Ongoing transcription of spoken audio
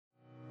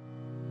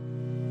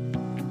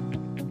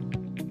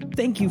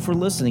Thank you for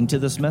listening to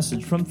this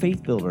message from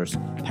Faith Builders.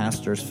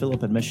 Pastors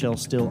Philip and Michelle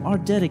Still are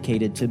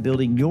dedicated to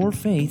building your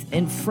faith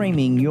and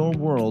framing your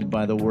world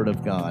by the Word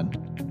of God.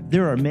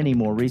 There are many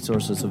more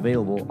resources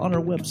available on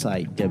our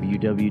website,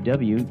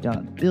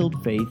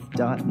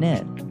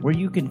 www.buildfaith.net, where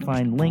you can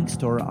find links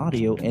to our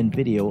audio and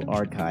video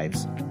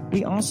archives.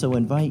 We also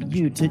invite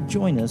you to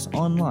join us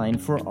online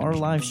for our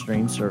live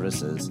stream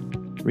services.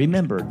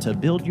 Remember to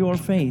build your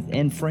faith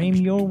and frame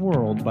your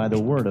world by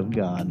the Word of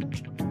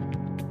God.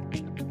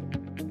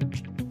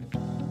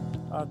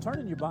 Turn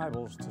in your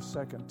Bibles to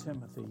 2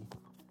 Timothy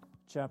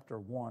chapter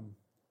 1.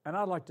 And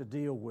I'd like to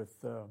deal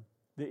with the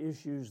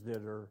issues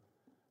that are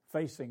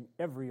facing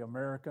every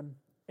American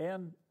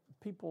and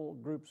people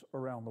groups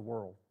around the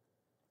world.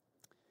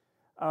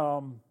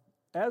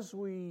 As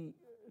we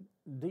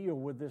deal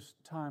with this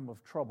time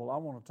of trouble, I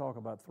want to talk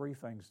about three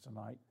things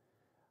tonight.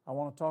 I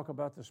want to talk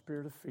about the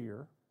spirit of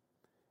fear.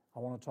 I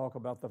want to talk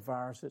about the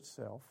virus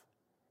itself.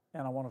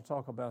 And I want to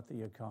talk about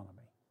the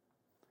economy.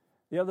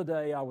 The other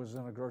day I was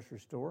in a grocery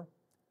store,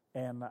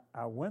 and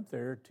I went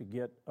there to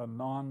get a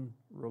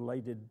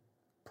non-related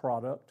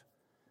product.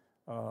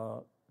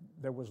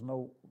 There was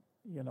no,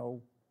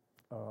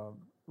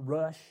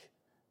 rush.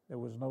 There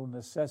was no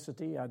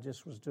necessity. I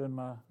just was doing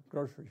my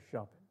grocery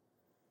shopping.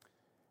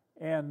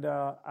 And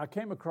I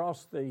came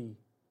across the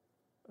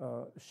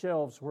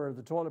shelves where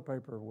the toilet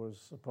paper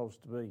was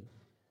supposed to be,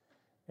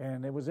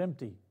 and it was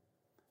empty.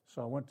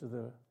 So I went to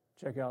the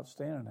checkout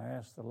stand and I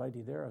asked the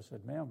lady there, I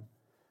said, "Ma'am,"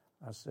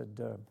 I said,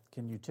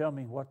 "can you tell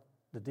me what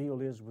the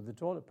deal is with the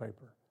toilet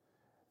paper?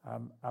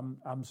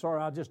 I'm sorry,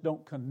 I just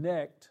don't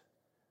connect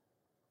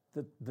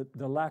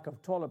the lack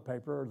of toilet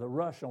paper or the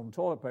rush on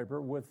toilet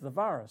paper with the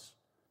virus."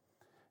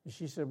 And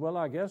she said, "Well,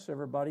 I guess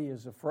everybody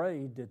is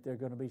afraid that they're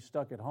going to be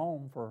stuck at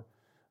home for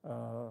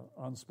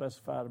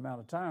unspecified amount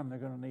of time. They're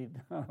going to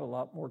need a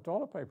lot more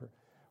toilet paper."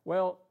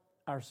 Well,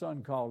 our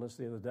son called us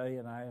the other day,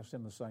 and I asked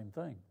him the same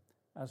thing.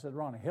 I said,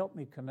 "Ronnie, help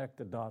me connect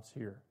the dots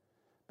here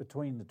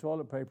between the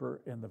toilet paper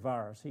and the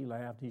virus." He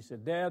laughed. He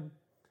said, "Dad,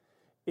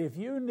 if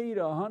you need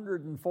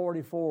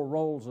 144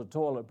 rolls of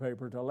toilet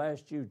paper to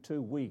last you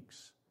 2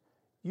 weeks,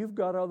 you've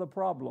got other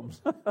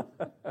problems."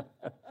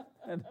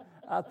 And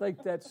I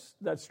think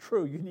that's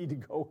true. You need to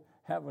go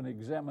have an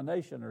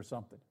examination or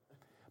something.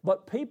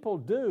 But people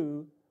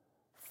do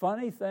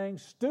funny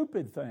things,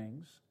 stupid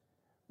things,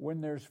 when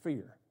there's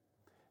fear.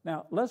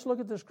 Now, let's look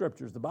at the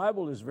Scriptures. The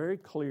Bible is very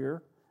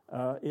clear.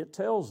 It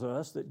tells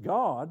us that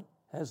God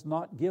has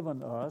not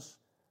given us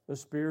the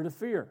spirit of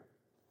fear.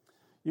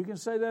 You can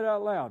say that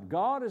out loud.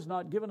 God has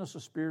not given us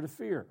a spirit of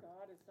fear.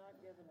 God has not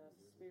given us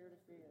a spirit of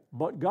fear.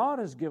 But God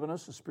has given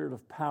us a spirit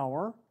of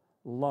power,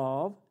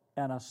 love,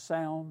 and a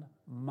sound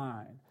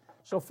mind.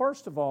 So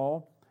first of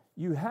all,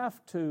 you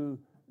have to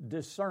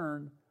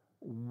discern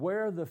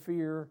where the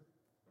fear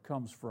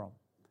comes from.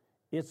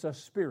 It's a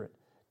spirit.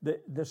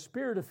 The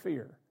spirit of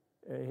fear.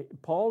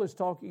 Paul is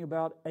talking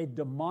about a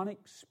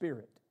demonic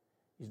spirit.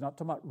 He's not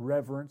talking about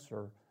reverence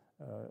or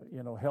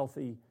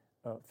healthy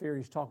fear.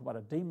 He's talking about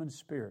a demon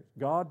spirit.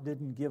 God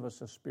didn't give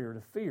us a spirit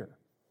of fear.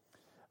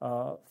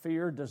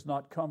 Fear does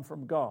not come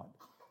from God.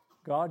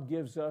 God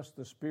gives us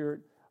the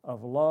spirit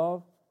of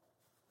love,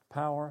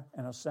 power,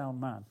 and a sound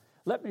mind.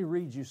 Let me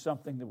read you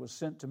something that was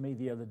sent to me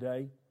the other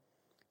day.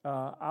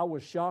 I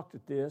was shocked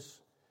at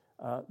this.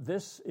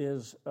 This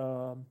is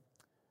a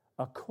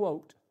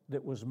quote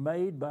that was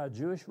made by a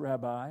Jewish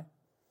rabbi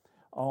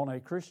on a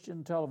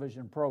Christian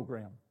television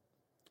program.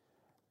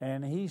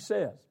 And he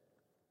says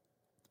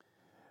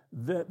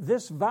that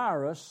this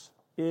virus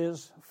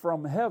is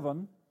from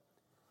heaven,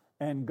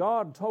 and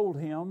God told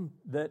him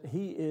that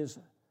he is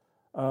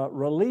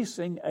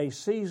releasing a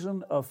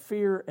season of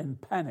fear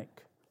and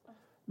panic.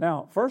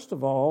 Now, first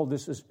of all,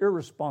 this is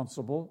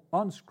irresponsible,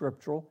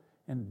 unscriptural,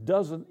 and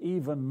doesn't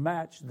even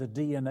match the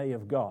DNA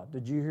of God.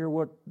 Did you hear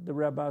what the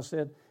rabbi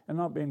said? And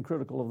not being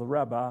critical of the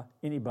rabbi,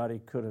 anybody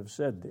could have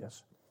said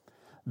this.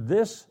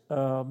 This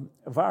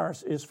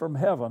virus is from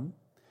heaven,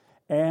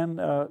 and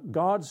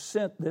God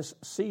sent this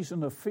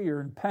season of fear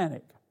and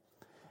panic.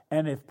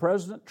 And if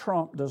President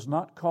Trump does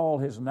not call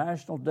his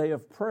National Day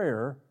of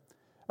Prayer,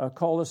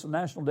 call this a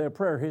National Day of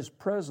Prayer, his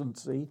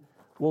presidency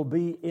will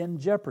be in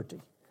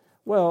jeopardy.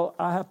 Well,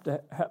 I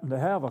happen to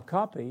have a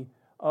copy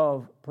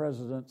of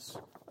President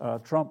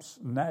Trump's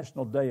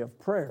National Day of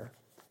Prayer.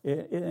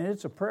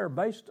 It's a prayer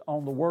based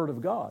on the Word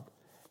of God.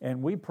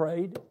 And we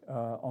prayed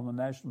on the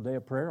National Day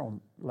of Prayer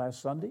on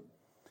last Sunday,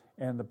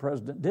 and the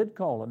president did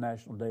call a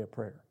National Day of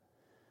Prayer.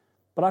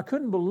 But I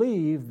couldn't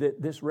believe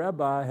that this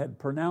rabbi had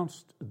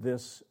pronounced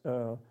this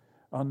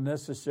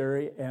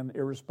unnecessary and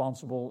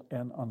irresponsible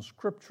and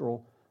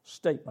unscriptural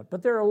statement.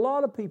 But there are a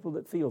lot of people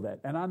that feel that.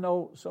 And I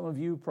know some of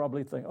you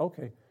probably think,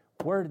 okay,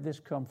 where did this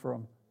come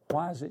from?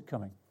 Why is it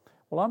coming?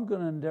 Well, I'm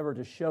going to endeavor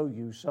to show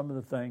you some of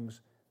the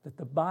things that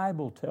the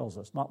Bible tells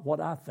us, not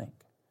what I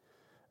think.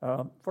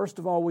 First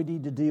of all, we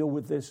need to deal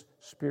with this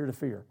spirit of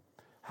fear.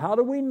 How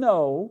do we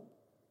know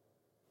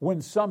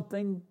when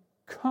something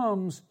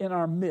comes in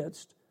our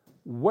midst,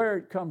 where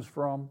it comes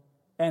from,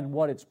 and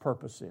what its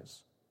purpose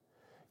is?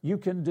 You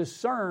can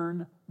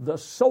discern the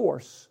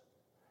source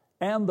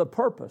and the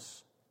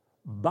purpose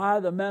by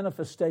the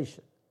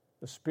manifestation.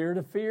 The spirit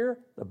of fear,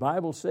 the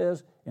Bible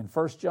says in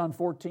 1 John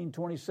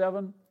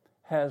 14:27,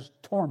 has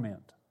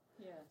torment.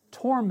 Yes.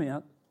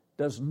 Torment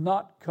does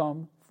not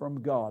come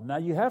from God. Now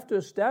you have to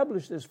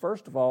establish this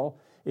first of all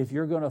if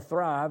you're going to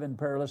thrive in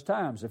perilous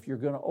times, if you're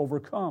going to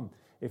overcome,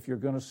 if you're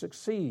going to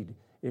succeed,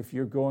 if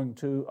you're going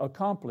to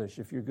accomplish,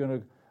 if you're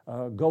going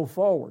to go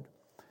forward.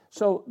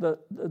 So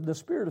the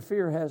spirit of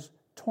fear has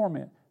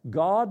torment.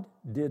 God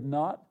did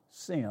not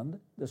send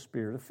the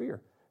spirit of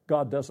fear.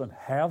 God doesn't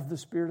have the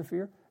spirit of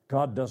fear.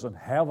 God doesn't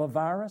have a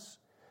virus.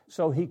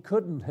 So He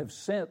couldn't have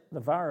sent the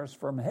virus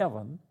from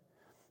heaven.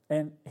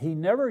 And He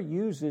never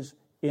uses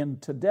in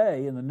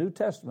today, in the New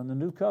Testament, the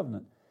New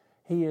Covenant,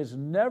 He has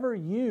never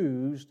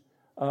used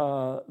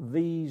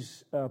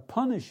these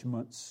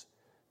punishments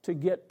to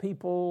get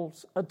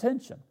people's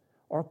attention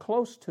or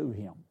close to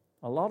Him.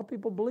 A lot of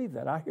people believe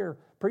that. I hear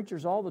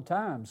preachers all the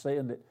time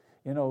saying that,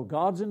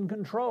 God's in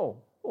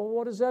control. Well,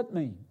 what does that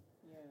mean?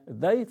 Yeah.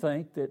 They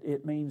think that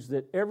it means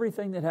that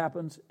everything that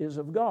happens is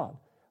of God.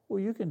 Well,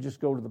 you can just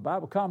go to the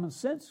Bible. Common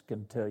sense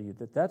can tell you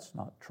that that's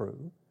not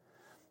true.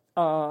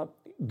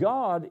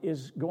 God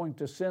is going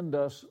to send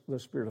us the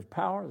spirit of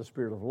power, the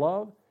spirit of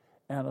love,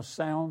 and a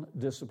sound,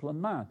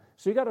 disciplined mind.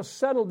 So you got to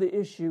settle the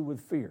issue with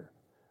fear,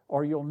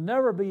 or you'll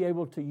never be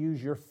able to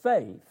use your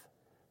faith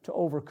to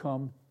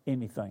overcome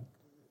anything.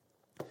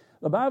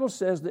 The Bible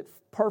says that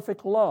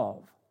perfect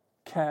love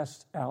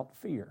casts out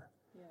fear.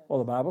 Yes. Well,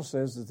 the Bible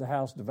says that the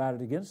house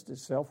divided against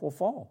itself will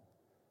fall.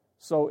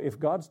 So if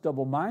God's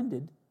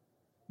double-minded,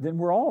 then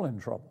we're all in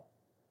trouble.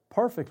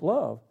 Perfect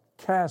love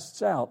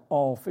casts out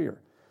all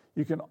fear.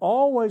 You can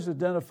always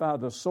identify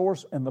the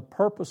source and the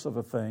purpose of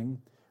a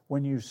thing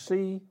when you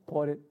see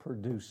what it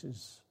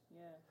produces.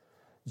 Yeah.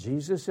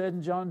 Jesus said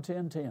in John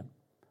 10:10,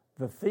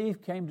 the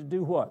thief came to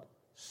do what?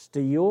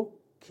 Steal,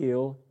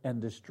 kill,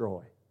 and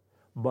destroy.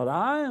 But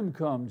I am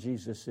come,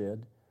 Jesus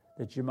said,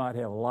 that you might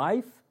have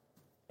life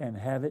and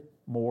have it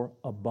more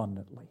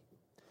abundantly.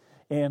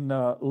 In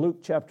Luke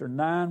chapter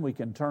 9, we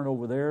can turn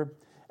over there.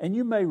 And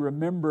you may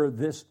remember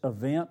this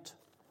event.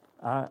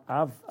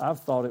 I've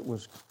thought it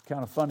was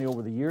kind of funny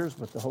over the years,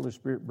 but the Holy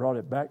Spirit brought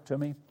it back to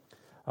me.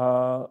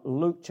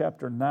 Luke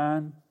chapter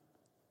 9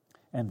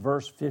 and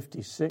verse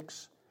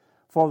 56.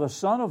 For the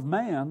Son of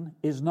Man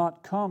is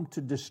not come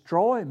to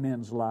destroy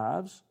men's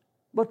lives,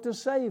 but to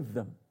save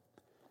them.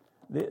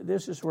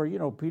 This is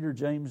where, Peter,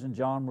 James, and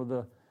John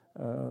were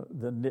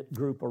the knit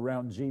group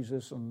around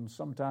Jesus, and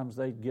sometimes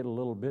they get a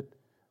little bit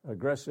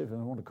aggressive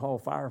and want to call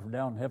fire from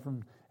down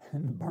heaven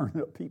and burn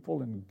up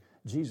people. And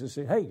Jesus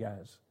said, hey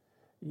guys,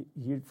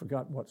 you'd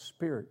forgotten what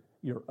spirit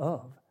you're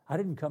of. I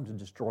didn't come to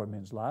destroy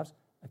men's lives.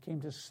 I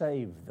came to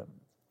save them.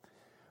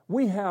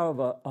 We have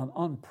an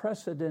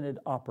unprecedented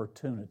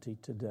opportunity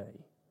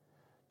today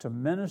to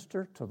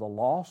minister to the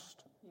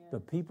lost, the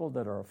people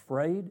that are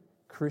afraid,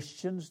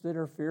 Christians that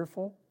are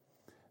fearful.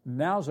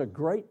 Now's a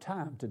great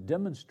time to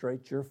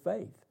demonstrate your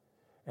faith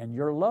and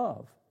your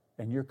love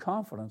and your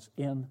confidence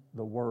in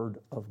the Word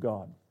of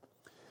God.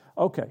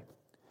 Okay,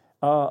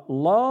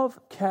 love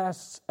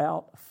casts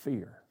out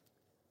fear.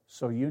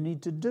 So you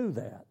need to do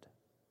that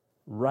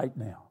right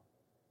now.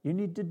 You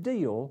need to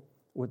deal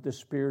with the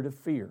spirit of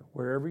fear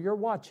wherever you're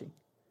watching.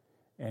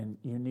 And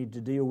you need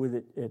to deal with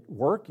it at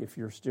work if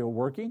you're still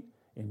working,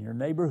 in your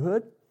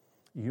neighborhood.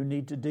 You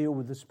need to deal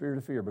with the spirit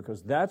of fear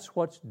because that's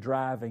what's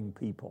driving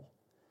people.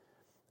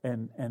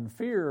 And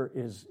fear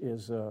is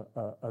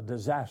a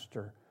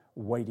disaster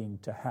waiting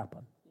to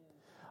happen.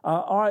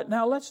 All right,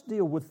 now let's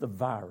deal with the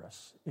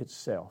virus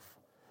itself.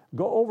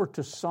 Go over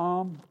to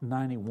Psalm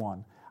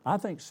 91. I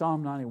think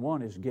Psalm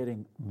 91 is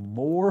getting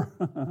more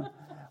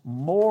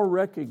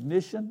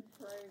recognition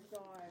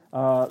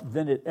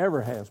than it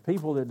ever has.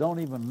 People that don't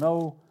even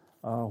know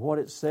what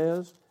it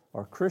says,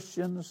 or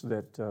Christians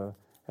that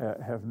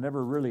have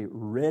never really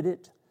read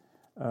it.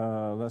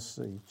 Let's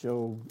see,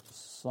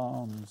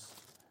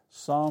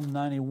 Psalm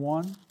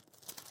 91.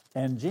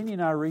 And Jeannie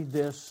and I read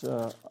this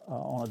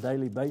on a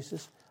daily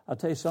basis. I'll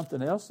tell you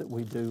something else that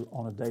we do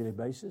on a daily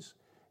basis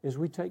is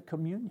we take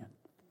communion.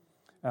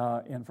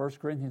 In 1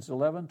 Corinthians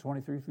 11,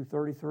 23 through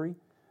 33,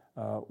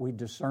 we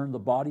discern the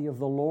body of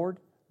the Lord,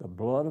 the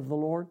blood of the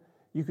Lord.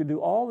 You can do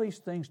all these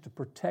things to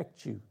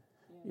protect you.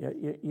 Yeah.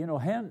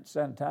 Hand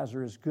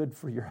sanitizer is good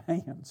for your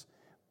hands,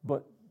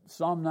 but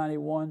Psalm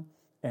 91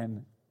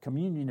 and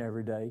communion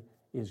every day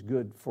is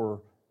good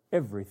for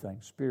everything,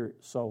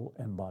 spirit, soul,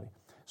 and body.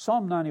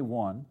 Psalm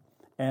 91,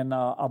 and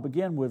I'll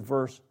begin with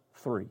verse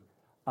 3.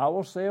 I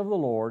will say of the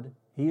Lord,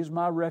 He is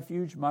my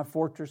refuge, my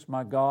fortress,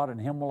 my God, and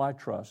Him will I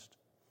trust.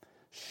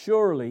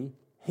 Surely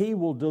He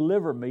will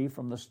deliver me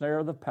from the snare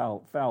of the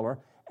fowler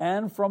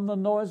and from the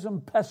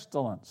noisome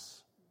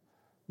pestilence.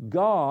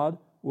 God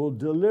will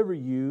deliver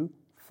you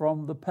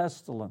from the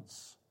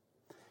pestilence.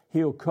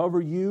 He'll cover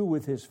you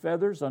with His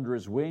feathers, under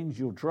His wings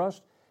you'll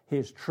trust.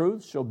 His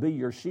truth shall be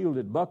your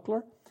shielded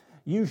buckler.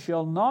 You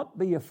shall not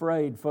be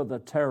afraid for the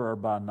terror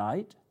by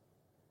night,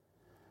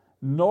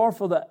 nor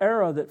for the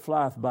arrow that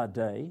flieth by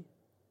day,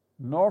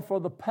 nor for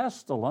the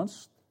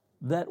pestilence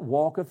that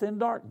walketh in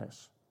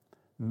darkness,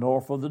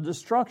 nor for the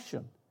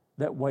destruction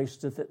that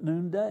wasteth at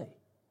noonday.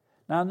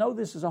 Now, I know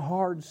this is a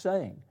hard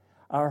saying.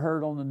 I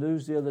heard on the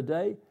news the other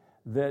day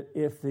that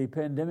if the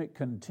pandemic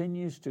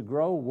continues to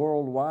grow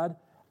worldwide,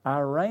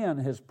 Iran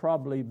has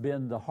probably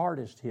been the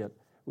hardest hit.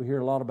 We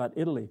hear a lot about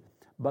Italy,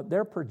 but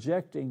they're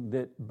projecting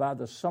that by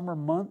the summer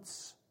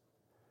months,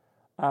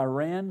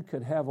 Iran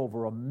could have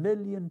over 1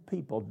 million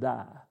people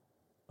die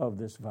of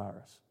this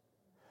virus.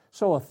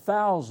 So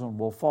 1,000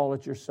 will fall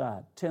at your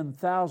side,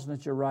 10,000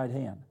 at your right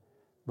hand,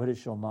 but it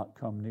shall not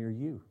come near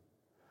you.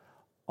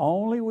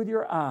 Only with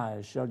your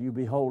eyes shall you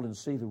behold and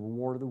see the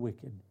reward of the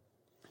wicked,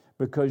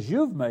 because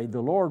you've made the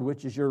Lord,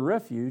 which is your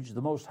refuge,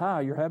 the Most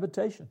High, your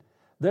habitation.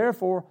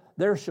 Therefore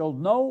there shall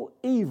no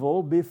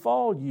evil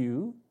befall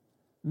you,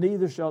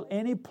 neither shall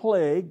any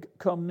plague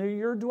come near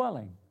your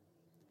dwelling.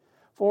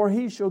 For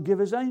he shall give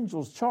his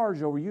angels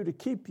charge over you to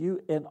keep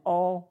you in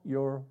all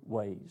your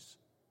ways.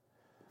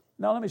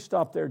 Now let me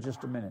stop there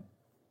just a minute.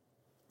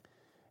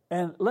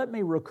 And let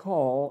me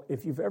recall,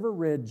 if you've ever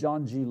read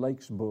John G.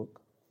 Lake's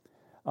book,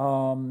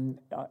 on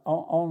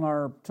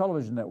our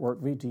television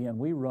network, VTN,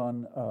 we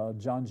run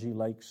John G.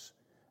 Lake's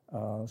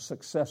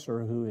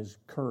successor, who is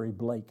Curry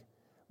Blake.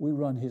 We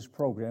run his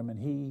program, and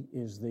he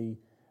is the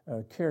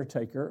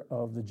caretaker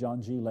of the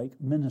John G. Lake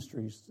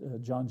Ministries.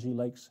 John G.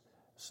 Lake's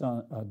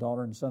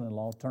daughter and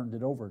son-in-law turned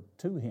it over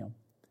to him.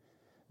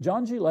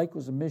 John G. Lake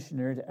was a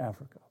missionary to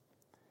Africa.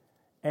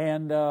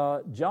 And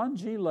John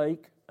G.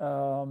 Lake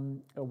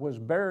was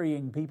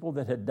burying people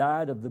that had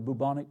died of the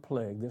bubonic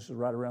plague. This is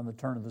right around the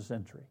turn of the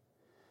century.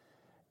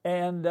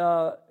 And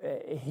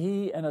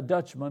he and a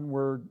Dutchman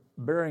were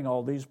burying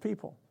all these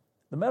people.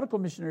 The medical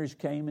missionaries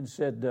came and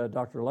said,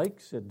 Dr. Lake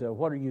said,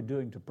 what are you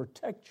doing to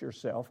protect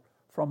yourself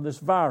from this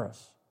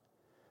virus?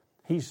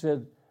 He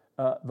said,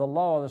 the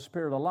law of the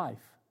Spirit of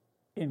life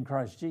in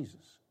Christ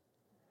Jesus.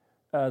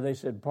 They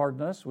said,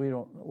 pardon us, we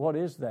don't. What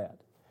is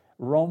that?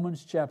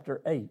 Romans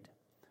chapter 8.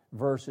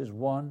 Verses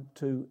 1,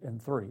 2,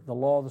 and 3. The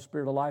law of the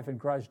Spirit of life in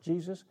Christ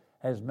Jesus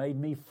has made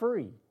me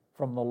free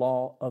from the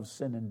law of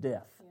sin and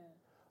death.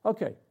 Yeah.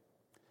 Okay.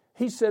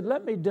 He said,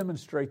 let me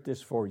demonstrate this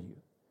for you.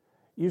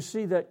 You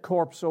see that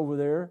corpse over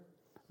there?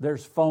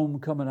 There's foam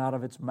coming out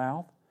of its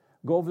mouth.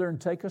 Go over there and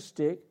take a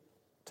stick,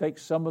 take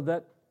some of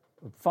that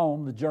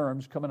foam, the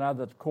germs coming out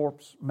of the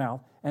corpse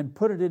mouth, and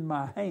put it in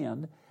my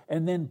hand,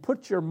 and then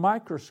put your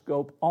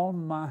microscope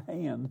on my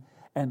hand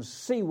and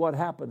see what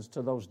happens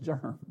to those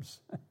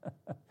germs.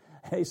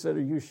 He said,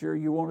 are you sure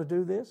you want to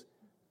do this?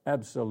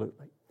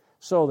 Absolutely.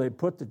 So they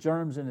put the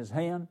germs in his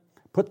hand,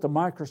 put the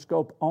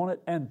microscope on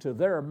it, and to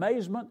their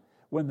amazement,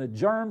 when the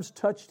germs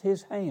touched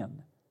his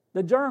hand,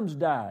 the germs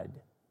died.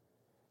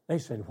 They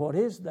said, what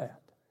is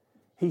that?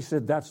 He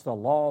said, that's the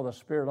law of the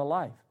Spirit of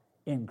life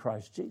in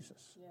Christ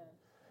Jesus.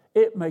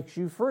 Yeah. It makes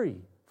you free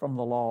from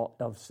the law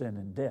of sin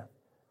and death.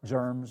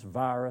 Germs,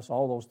 virus,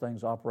 all those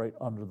things operate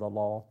under the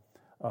law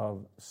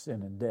of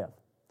sin and death.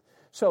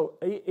 So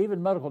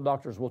even medical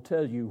doctors will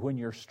tell you when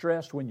you're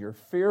stressed, when you're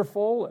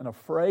fearful and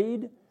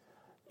afraid,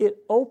 it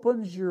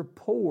opens your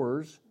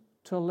pores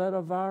to let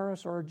a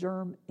virus or a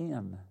germ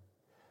in.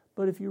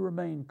 But if you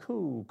remain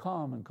cool,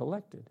 calm, and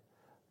collected,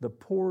 the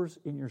pores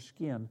in your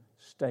skin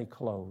stay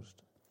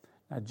closed.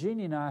 Now,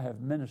 Jeannie and I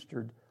have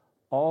ministered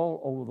all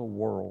over the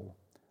world,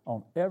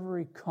 on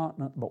every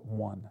continent but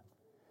one.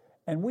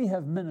 And we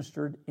have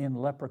ministered in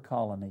leper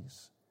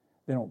colonies.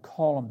 They don't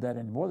call them that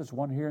anymore. There's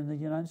one here in the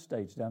United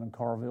States, down in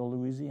Carville,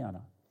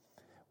 Louisiana.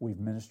 We've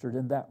ministered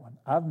in that one.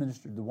 I've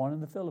ministered the one in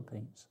the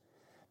Philippines.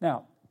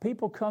 Now,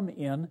 people come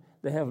in,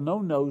 they have no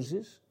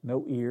noses,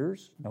 no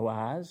ears, no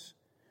eyes,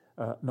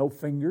 no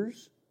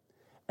fingers,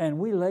 and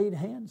we laid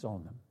hands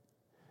on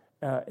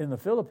them. In the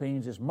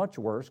Philippines, it's much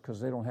worse because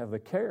they don't have the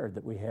care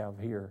that we have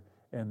here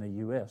in the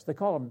U.S. They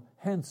call them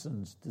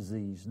Hansen's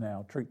disease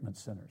now, treatment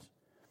centers.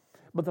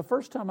 But the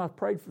first time I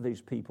prayed for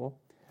these people,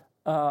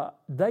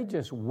 they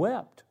just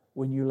wept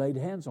when you laid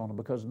hands on them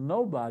because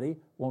nobody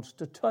wants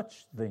to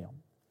touch them,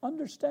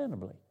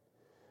 understandably.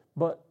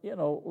 But,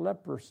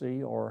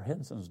 leprosy or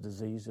Hansen's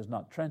disease is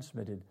not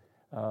transmitted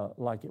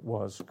like it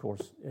was, of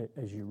course,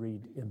 as you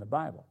read in the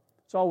Bible.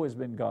 It's always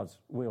been God's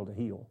will to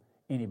heal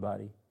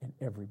anybody and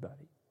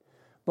everybody.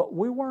 But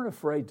we weren't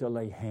afraid to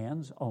lay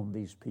hands on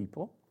these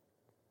people.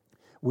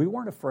 We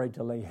weren't afraid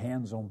to lay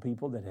hands on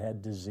people that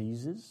had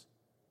diseases.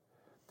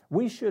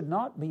 We should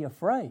not be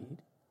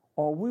afraid,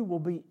 or we will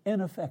be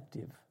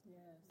ineffective. Yes.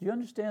 Do you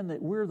understand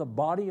that we're the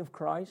body of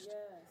Christ? Yes.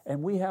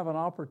 And we have an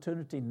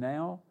opportunity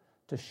now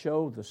to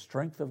show the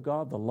strength of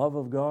God, the love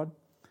of God.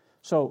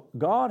 So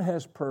God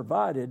has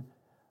provided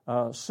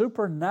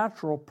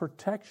supernatural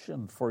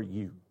protection for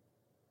you.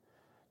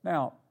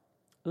 Now,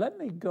 let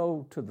me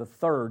go to the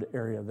third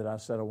area that I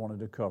said I wanted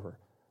to cover.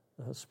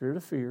 The spirit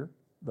of fear,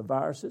 the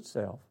virus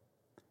itself,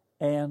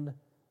 and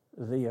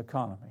the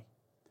economy.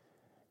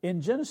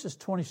 In Genesis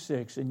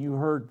 26, and you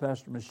heard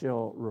Pastor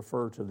Michelle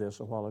refer to this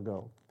a while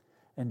ago.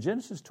 In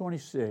Genesis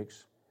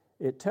 26,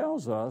 it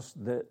tells us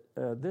that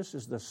this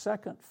is the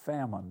second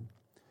famine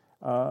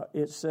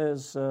it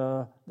says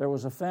there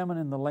was a famine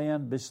in the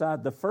land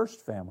beside the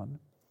first famine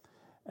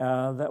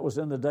that was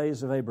in the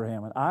days of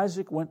Abraham. And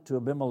Isaac went to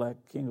Abimelech,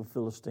 king of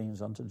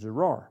Philistines, unto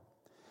Gerar.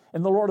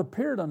 And the Lord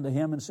appeared unto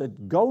him and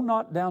said, Go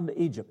not down to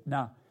Egypt.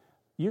 Now,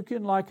 you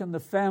can liken the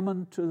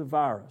famine to the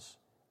virus.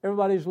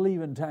 Everybody's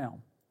leaving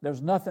town.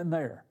 There's nothing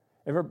there.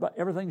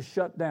 Everything's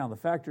shut down. The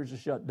factories are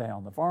shut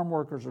down. The farm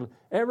workers are,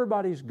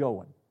 everybody's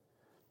going.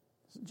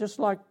 Just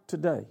like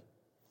today.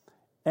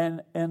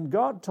 And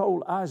God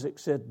told Isaac,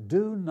 said,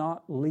 do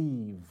not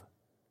leave.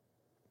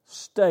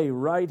 Stay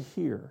right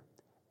here,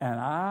 and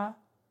I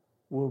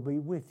will be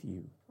with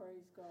you.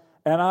 Praise God.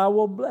 And I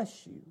will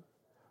bless you.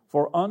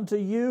 For unto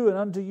you and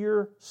unto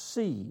your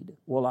seed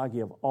will I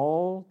give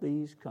all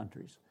these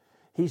countries.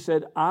 He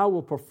said, I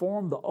will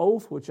perform the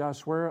oath which I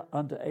swear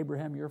unto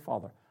Abraham your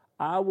father.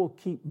 I will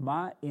keep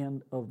my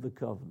end of the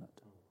covenant.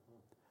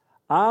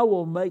 I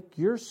will make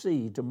your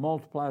seed to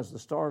multiply as the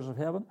stars of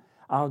heaven.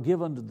 I'll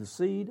give unto the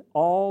seed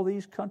all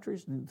these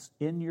countries, and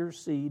in your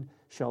seed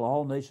shall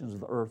all nations of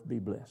the earth be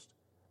blessed.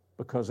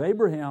 Because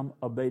Abraham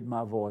obeyed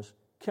my voice,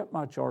 kept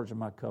my charge and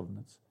my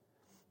covenants,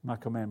 my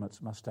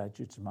commandments, my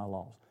statutes, and my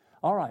laws.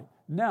 All right,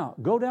 now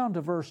go down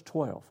to verse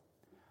 12.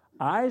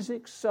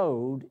 Isaac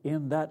sowed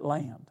in that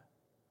land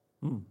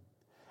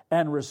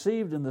and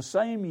received in the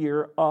same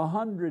year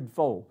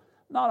 100-fold.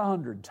 Not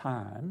 100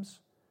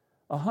 times.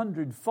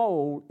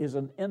 100-fold is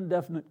an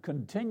indefinite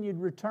continued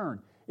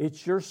return.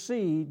 It's your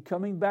seed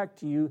coming back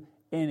to you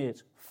in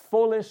its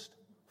fullest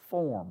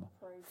form,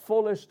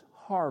 fullest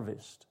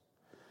harvest.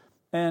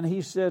 And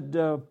he said,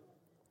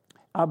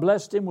 I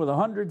blessed him with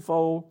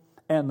 100-fold,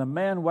 and the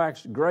man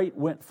waxed great,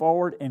 went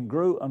forward, and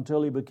grew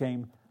until he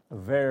became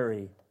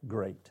very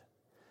great.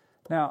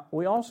 Now,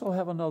 we also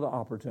have another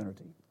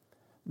opportunity,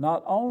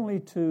 not only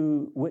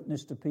to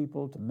witness to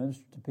people, to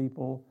minister to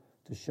people,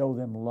 to show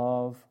them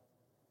love,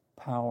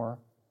 power,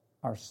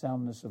 our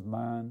soundness of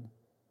mind,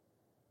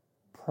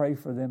 pray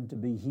for them to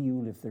be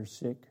healed if they're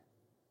sick,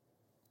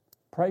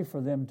 pray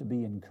for them to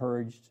be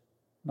encouraged,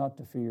 not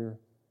to fear.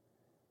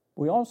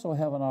 We also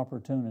have an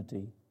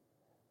opportunity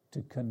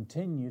to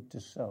continue to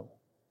sow.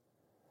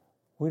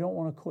 We don't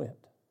want to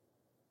quit.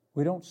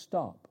 We don't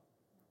stop.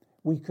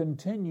 We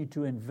continue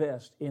to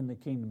invest in the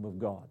kingdom of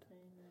God.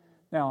 Amen.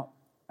 Now,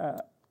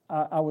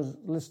 I was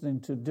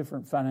listening to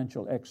different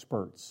financial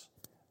experts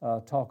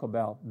talk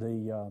about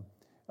the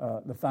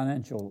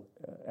financial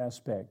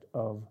aspect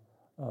of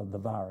the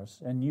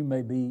virus, and you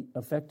may be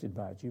affected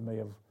by it. You may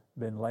have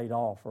been laid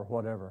off or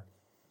whatever.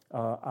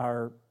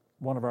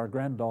 One of our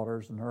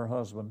granddaughters and her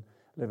husband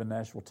live in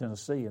Nashville,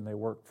 Tennessee, and they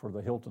work for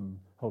the Hilton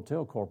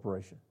Hotel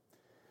Corporation.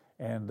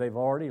 And they've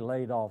already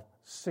laid off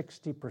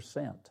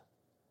 60%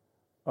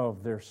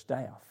 of their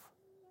staff.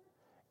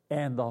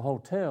 And the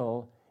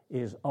hotel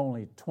is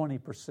only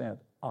 20%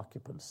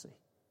 occupancy.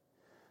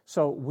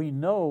 So we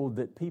know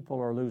that people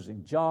are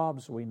losing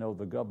jobs. We know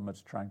the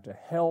government's trying to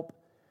help.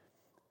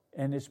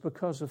 And it's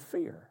because of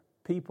fear.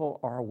 People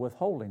are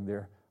withholding.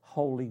 They're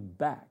holding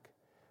back.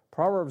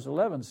 Proverbs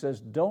 11 says,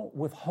 don't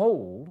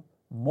withhold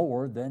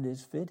more than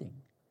is fitting.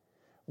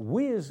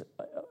 We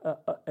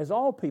as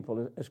all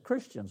people, as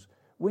Christians,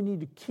 we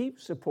need to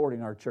keep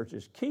supporting our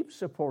churches, keep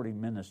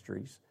supporting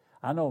ministries.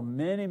 I know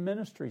many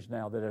ministries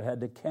now that have had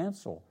to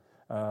cancel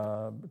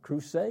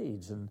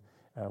crusades, and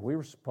we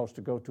were supposed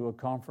to go to a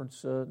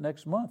conference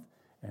next month,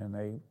 and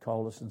they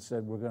called us and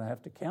said we're going to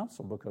have to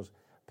cancel because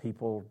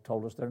people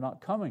told us they're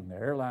not coming. The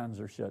airlines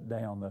are shut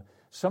down.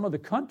 Some of the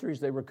countries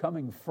they were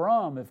coming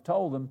from have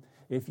told them,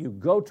 if you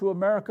go to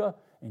America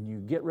and you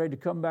get ready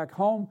to come back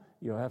home,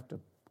 you'll have to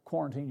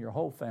quarantine your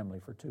whole family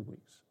for 2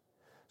 weeks.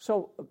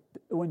 So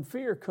when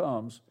fear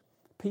comes,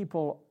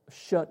 people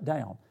shut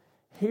down.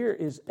 Here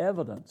is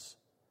evidence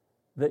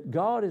that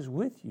God is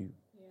with you.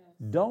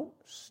 Yes. Don't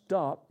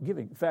stop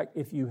giving. In fact,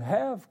 if you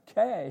have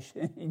cash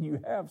and you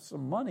have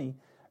some money,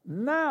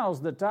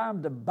 now's the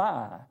time to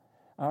buy.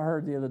 I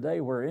heard the other day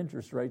where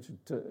interest rates are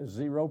to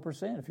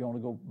 0%. If you want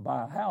to go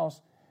buy a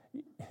house,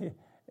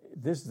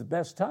 this is the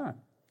best time.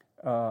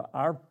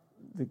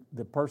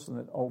 The person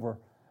that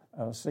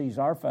oversees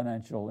our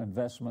financial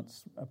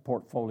investments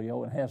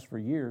portfolio and has for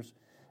years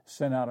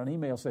sent out an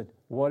email, said,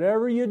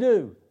 whatever you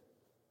do,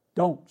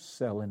 don't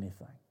sell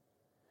anything.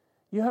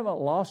 You haven't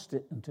lost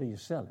it until you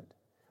sell it.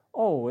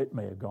 Oh, it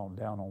may have gone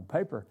down on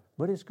paper,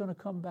 but it's going to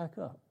come back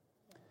up.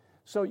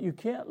 So you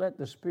can't let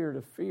the spirit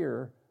of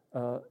fear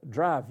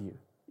drive you.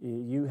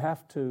 You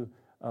have to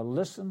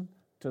listen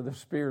to the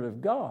Spirit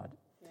of God.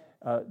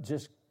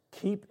 Just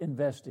keep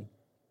investing,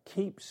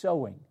 keep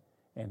sowing,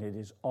 and it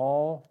is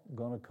all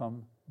going to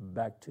come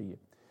back to you.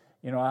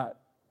 You know,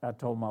 I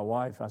told my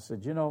wife, I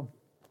said, you know,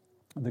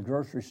 the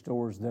grocery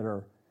stores that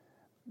are,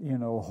 you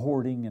know,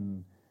 hoarding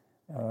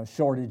and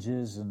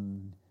shortages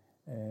and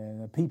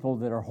people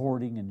that are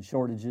hoarding and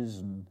shortages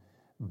and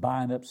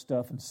buying up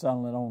stuff and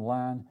selling it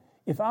online.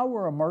 If I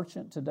were a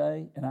merchant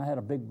today and I had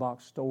a big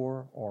box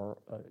store or,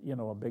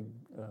 a big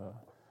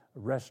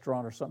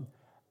restaurant or something,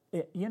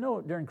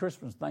 during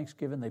Christmas,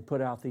 Thanksgiving, they put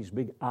out these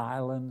big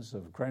islands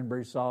of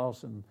cranberry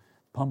sauce and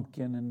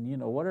pumpkin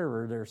and,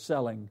 whatever they're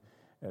selling.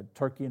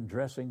 turkey and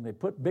dressing. They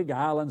put big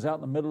islands out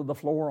in the middle of the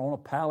floor on a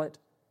pallet.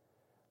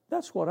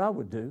 That's what I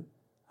would do.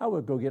 I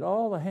would go get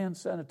all the hand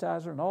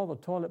sanitizer and all the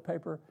toilet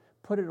paper,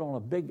 put it on a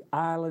big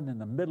island in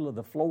the middle of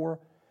the floor,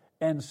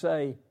 and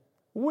say,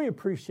 we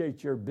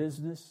appreciate your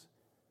business.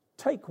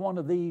 Take one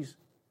of these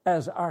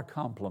as our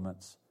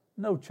compliments.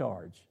 No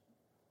charge.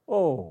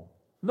 Oh,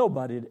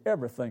 nobody'd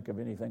ever think of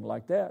anything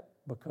like that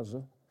because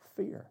of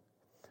fear.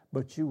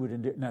 But you would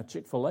endure. Now,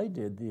 Chick-fil-A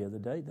did the other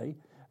day.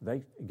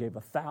 They gave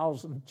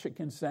 1,000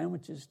 chicken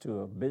sandwiches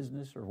to a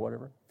business or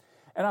whatever.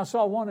 And I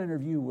saw one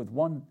interview with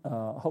one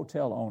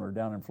hotel owner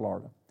down in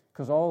Florida,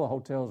 because all the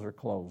hotels are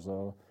closed,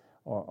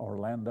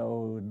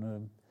 Orlando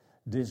and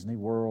Disney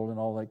World and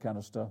all that kind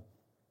of stuff.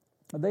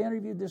 And they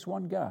interviewed this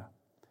one guy.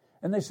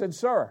 And they said,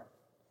 sir,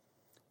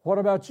 what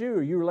about you?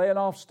 Are you laying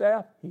off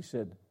staff? He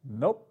said,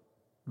 nope,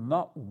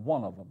 not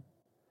one of them.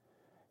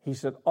 He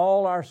said,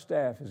 all our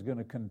staff is going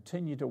to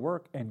continue to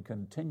work and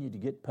continue to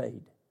get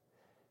paid.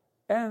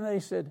 And they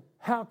said,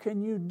 how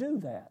can you do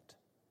that?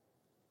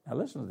 Now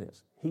listen to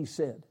this. He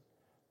said,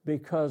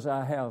 because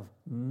I have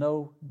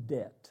no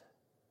debt.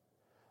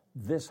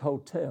 This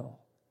hotel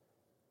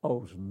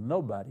owes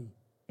nobody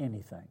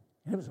anything.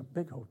 And it was a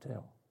big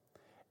hotel.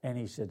 And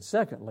he said,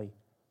 secondly,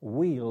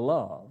 we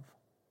love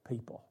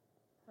people.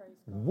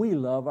 We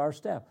love our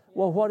staff.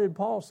 Well, what did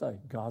Paul say?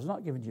 God's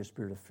not giving you a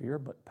spirit of fear,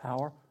 but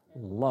power,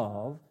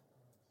 love,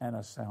 and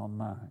a sound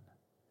mind.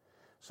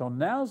 So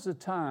now's the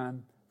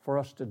time for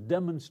us to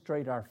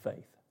demonstrate our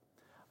faith.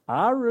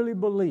 I really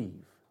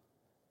believe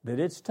that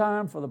it's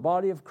time for the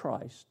body of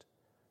Christ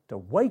to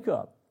wake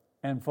up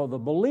and for the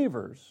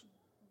believers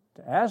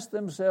to ask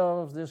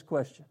themselves this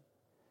question: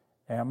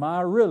 am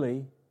I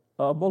really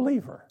a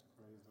believer?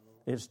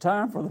 It's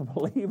time for the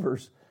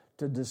believers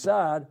to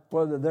decide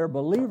whether they're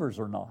believers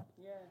or not.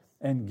 Yes.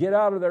 And get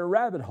out of their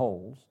rabbit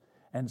holes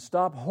and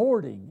stop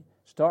hoarding,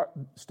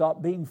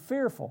 stop being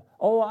fearful.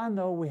 Oh, I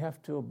know we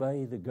have to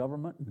obey the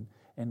government,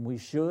 and we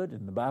should,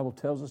 and the Bible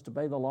tells us to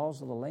obey the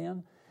laws of the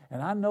land.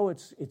 And I know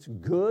it's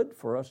good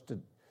for us to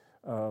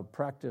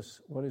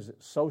practice,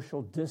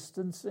 social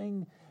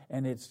distancing,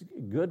 and it's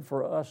good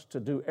for us to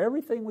do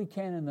everything we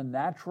can in the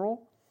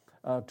natural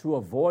to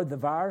avoid the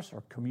virus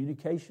or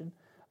communication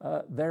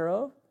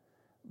thereof.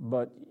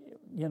 But,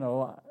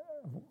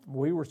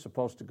 we were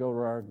supposed to go to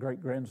our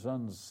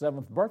great-grandson's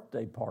 7th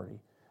birthday party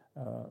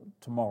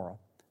tomorrow.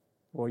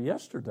 Well,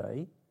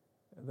 yesterday,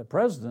 the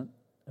president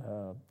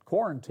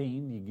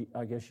quarantined,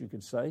 I guess you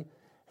could say.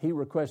 He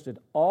requested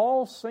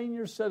all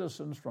senior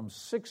citizens from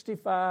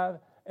 65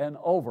 and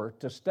over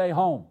to stay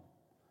home.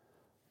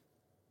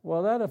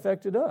 Well, that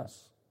affected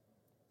us.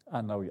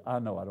 I know I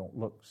don't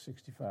look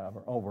 65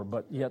 or over,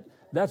 but yet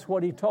that's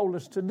what he told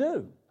us to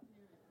do.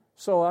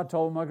 So I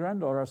told my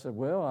granddaughter, I said,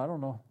 well, I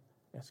don't know.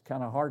 It's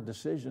kind of a hard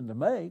decision to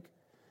make.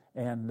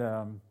 And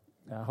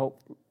I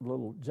hope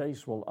little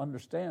Jace will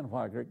understand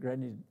why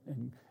great-granny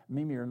and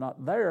Mimi are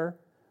not there.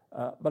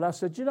 But I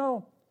said,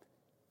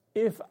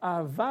 if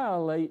I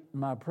violate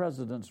my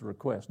president's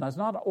request, now it's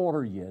not an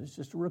order yet, it's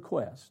just a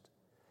request.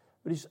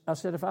 But I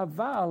said, if I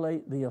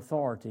violate the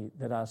authority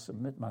that I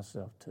submit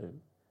myself to,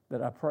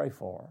 that I pray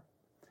for,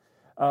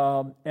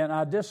 and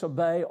I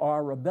disobey or I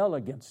rebel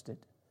against it,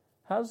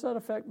 how does that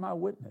affect my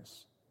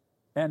witness?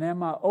 And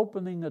am I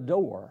opening a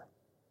door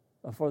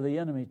for the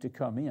enemy to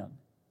come in?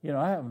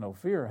 I have no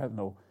fear. I have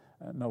no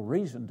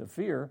reason to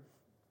fear.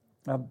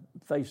 I've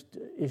faced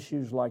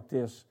issues like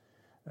this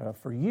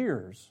for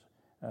years.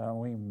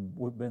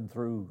 We've been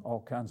through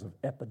all kinds of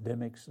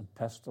epidemics and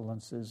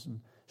pestilences and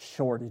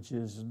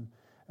shortages and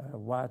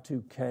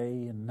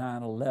Y2K and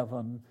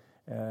 9/11,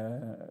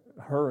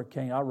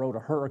 hurricane. I rode a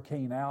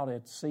hurricane out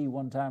at sea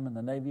one time in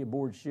the Navy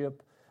aboard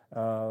ship.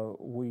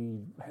 We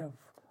have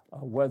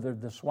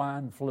weathered the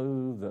swine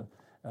flu,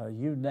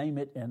 you name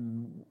it,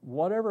 and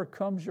whatever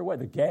comes your way.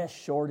 The gas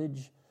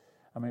shortage.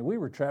 I mean, we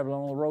were traveling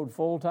on the road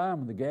full time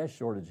when the gas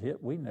shortage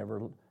hit. We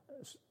never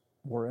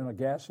were in a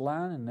gas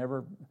line and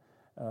never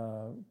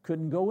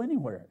couldn't go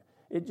anywhere.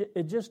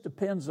 It just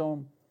depends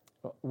on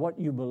what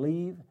you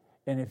believe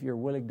and if you're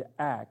willing to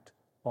act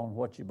on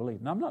what you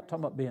believe. Now, I'm not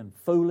talking about being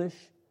foolish,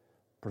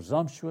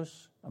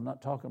 presumptuous. I'm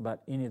not talking about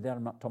any of that.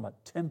 I'm not talking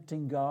about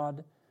tempting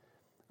God.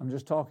 I'm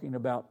just talking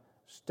about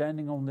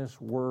standing on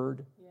this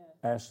word,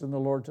 asking the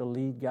Lord to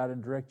lead, guide,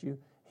 and direct you.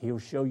 He'll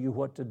show you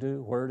what to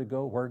do, where to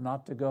go, where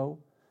not to go,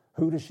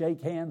 who to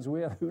shake hands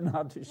with, who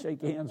not to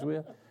shake hands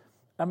with.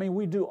 I mean,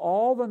 we do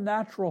all the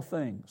natural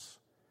things,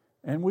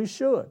 and we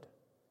should.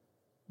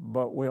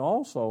 But we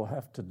also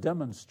have to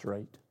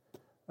demonstrate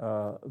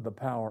the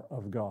power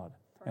of God.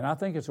 And I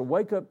think it's a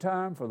wake-up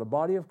time for the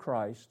body of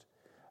Christ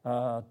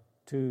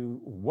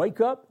to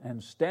wake up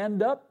and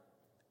stand up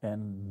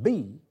and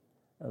be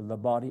the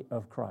body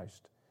of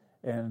Christ.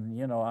 And,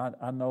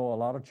 I know a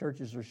lot of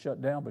churches are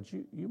shut down, but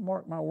you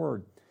mark my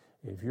word,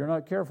 if you're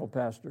not careful,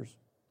 pastors,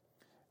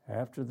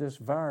 after this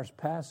virus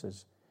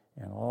passes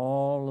and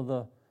all of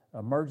the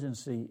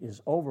emergency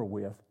is over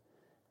with,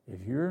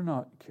 if you're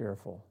not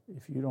careful,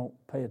 if you don't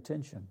pay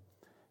attention,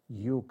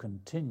 you'll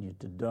continue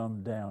to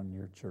dumb down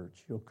your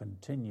church. You'll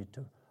continue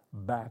to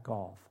back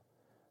off.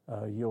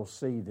 You'll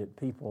see that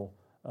people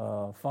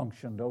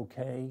functioned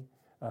okay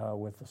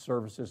with the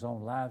services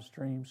on live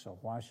stream, so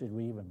why should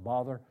we even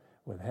bother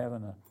with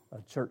having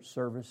a church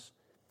service?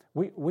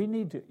 We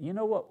need to, you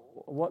know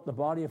what the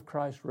body of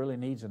Christ really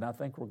needs, and I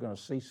think we're going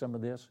to see some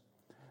of this.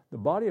 The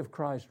body of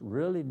Christ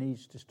really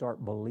needs to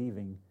start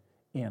believing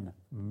in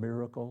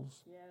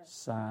miracles,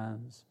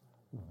 signs,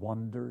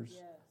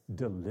 wonders,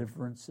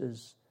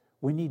 deliverances.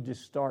 We need to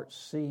start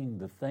seeing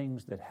the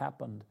things that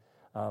happened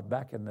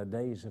back in the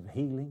days of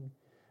healing.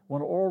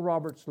 When Oral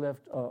Roberts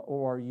left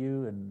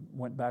ORU and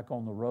went back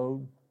on the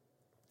road,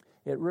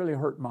 it really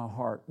hurt my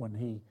heart when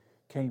he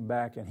came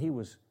back, and he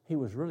was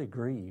really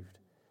grieved.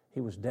 He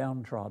was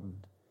downtrodden.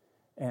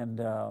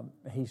 And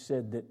he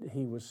said that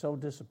he was so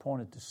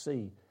disappointed to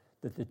see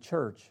that the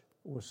church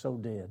was so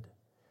dead.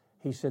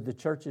 He said, the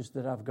churches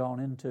that I've gone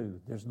into,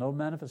 there's no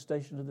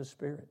manifestation of the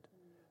Spirit.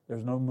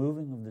 There's no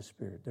moving of the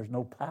Spirit. There's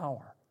no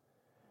power.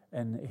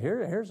 And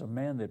here's a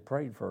man that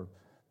prayed for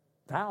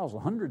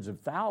hundreds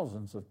of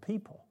thousands of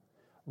people,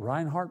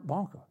 Reinhard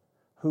Bonnke,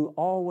 who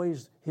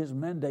always, his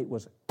mandate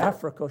was,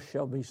 Africa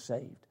shall be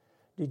saved.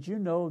 Did you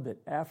know that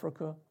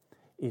Africa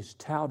is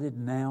touted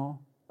now,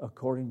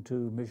 according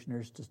to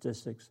missionary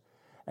statistics,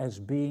 as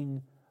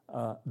being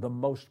the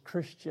most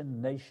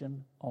Christian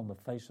nation on the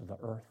face of the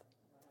earth?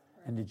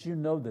 And did you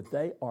know that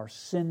they are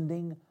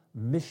sending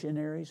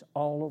missionaries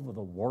all over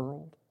the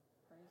world?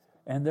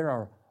 And there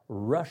are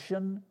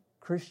Russian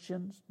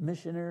Christian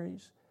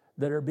missionaries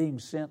that are being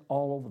sent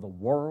all over the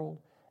world,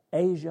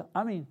 Asia.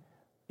 I mean,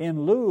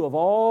 in lieu of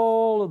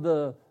all of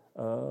the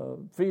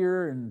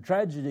fear and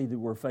tragedy that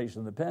we're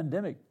facing, the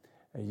pandemic,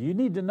 you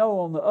need to know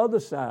on the other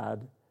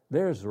side,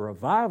 there's a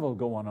revival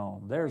going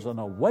on. There's an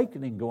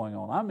awakening going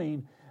on. I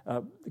mean,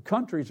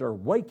 countries are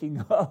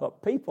waking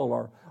up. People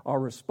are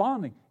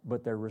responding,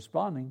 but they're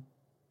responding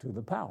to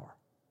the power.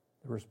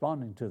 They're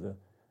responding to the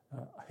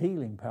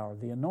healing power,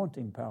 the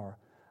anointing power,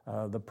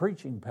 the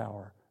preaching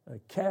power,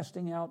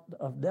 casting out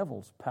of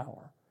devils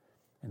power.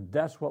 And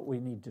that's what we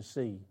need to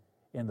see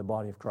in the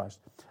body of Christ.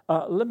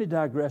 Let me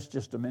digress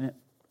just a minute.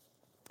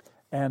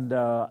 And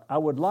I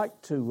would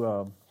like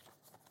to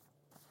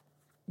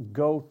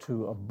go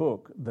to a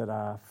book that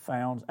I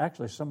found.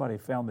 Actually, somebody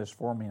found this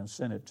for me and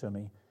sent it to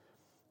me.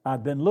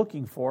 I'd been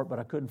looking for it, but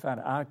I couldn't find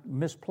it. I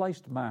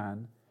misplaced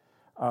mine,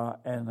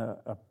 and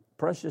a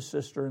precious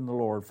sister in the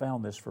Lord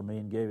found this for me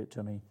and gave it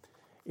to me.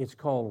 It's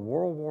called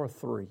World War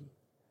III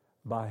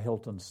by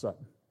Hilton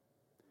Sutton.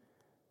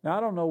 Now,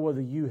 I don't know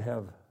whether you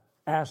have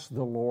asked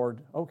the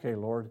Lord, okay,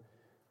 Lord,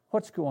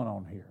 what's going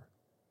on here?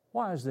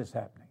 Why is this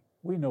happening?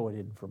 We know it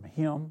isn't from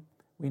Him.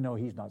 We know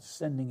He's not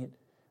sending it.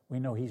 We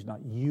know He's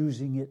not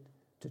using it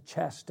to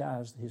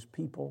chastise His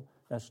people.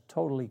 That's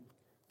totally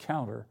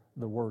counter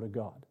the Word of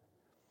God.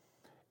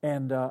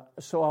 And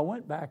so I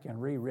went back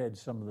and reread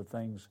some of the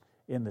things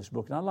in this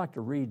book. And I'd like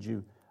to read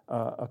you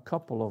a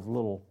couple of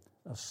little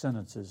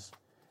sentences.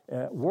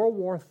 World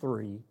War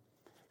III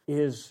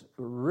is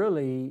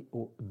really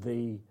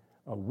the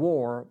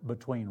war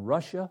between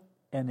Russia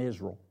and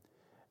Israel.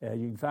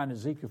 You can find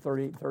Ezekiel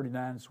 38 and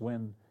 39.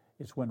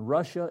 It's when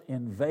Russia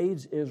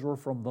invades Israel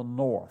from the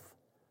north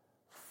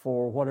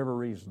for whatever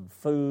reason,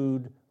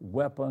 food,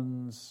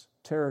 weapons,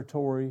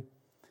 territory.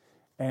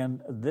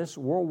 And this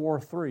World War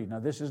III, now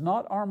this is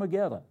not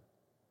Armageddon.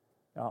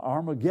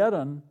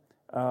 Armageddon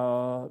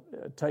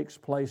takes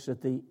place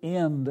at the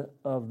end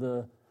of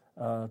the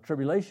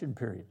tribulation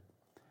period.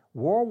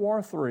 World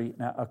War III,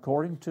 now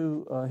according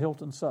to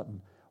Hilton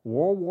Sutton,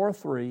 World War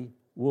III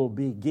will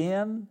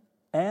begin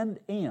and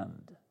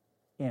end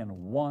in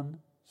one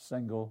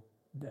single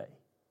day.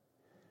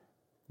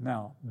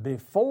 Now,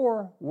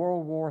 before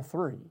World War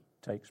III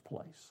takes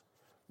place,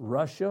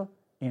 Russia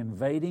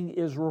invading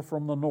Israel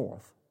from the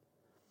north,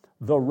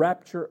 the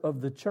rapture of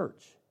the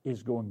church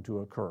is going to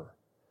occur.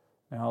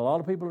 Now, a lot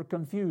of people are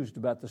confused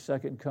about the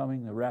second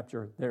coming, the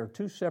rapture. There are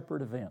two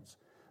separate events.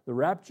 The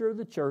rapture of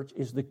the church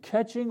is the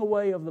catching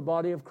away of the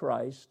body of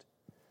Christ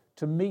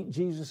to meet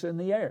Jesus in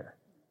the air.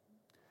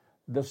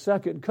 The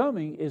second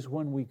coming is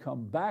when we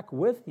come back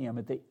with Him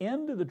at the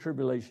end of the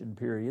tribulation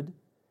period,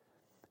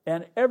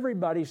 and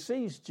everybody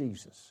sees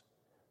Jesus.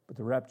 But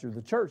the rapture of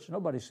the church,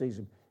 nobody sees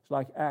Him. It's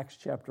like Acts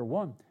chapter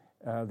 1.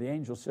 The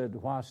angel said,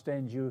 why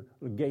stand you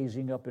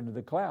gazing up into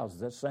the clouds?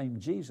 That same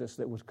Jesus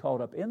that was caught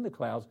up in the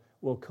clouds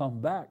will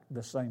come back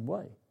the same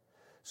way.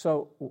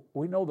 So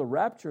we know the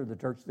rapture of the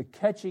church, the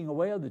catching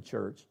away of the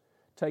church,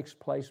 takes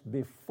place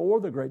before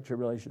the Great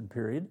Tribulation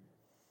period,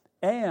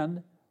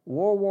 and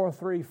World War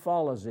III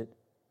follows it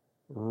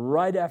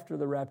right after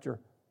the rapture,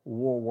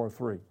 World War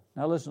III.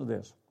 Now listen to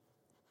this.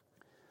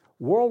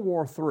 World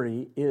War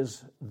III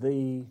is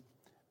the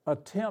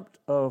attempt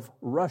of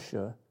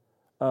Russia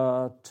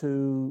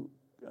to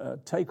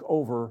take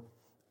over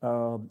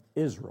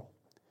Israel.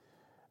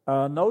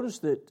 Notice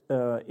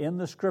that in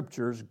the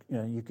Scriptures,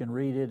 you can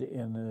read it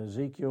in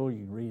Ezekiel,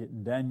 you can read it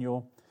in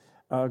Daniel,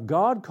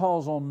 God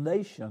calls on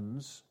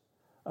nations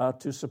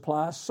to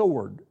supply a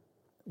sword,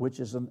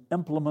 which is an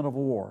implement of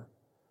war,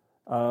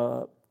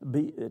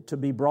 to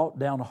be brought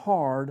down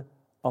hard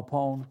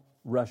upon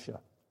Russia.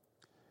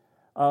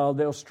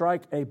 They'll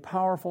strike a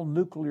powerful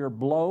nuclear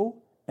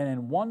blow, and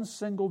in one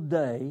single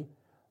day,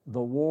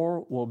 the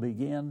war will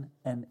begin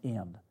and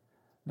end.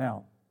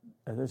 Now,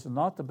 this is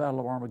not the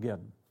Battle of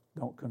Armageddon.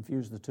 Don't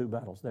confuse the two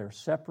battles. They're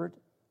separate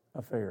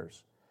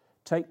affairs.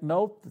 Take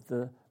note that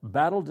the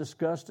battle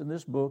discussed in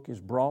this book is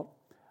brought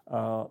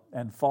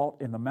and fought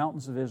in the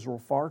mountains of Israel,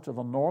 far to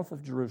the north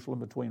of Jerusalem,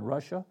 between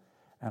Russia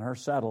and her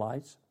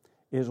satellites,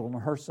 Israel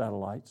and her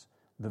satellites.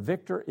 The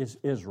victor is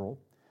Israel.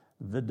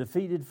 The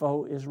defeated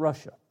foe is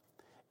Russia.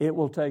 It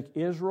will take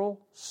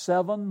Israel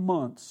 7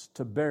 months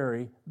to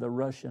bury the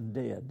Russian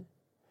dead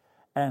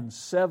and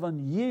 7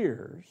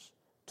 years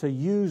to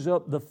use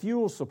up the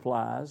fuel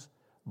supplies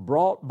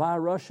brought by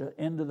Russia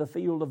into the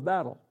field of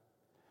battle.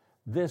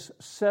 This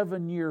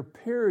 7-year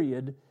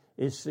period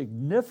is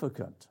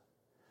significant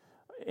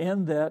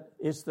in that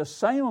it's the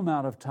same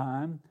amount of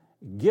time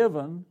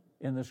given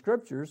in the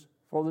Scriptures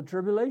for the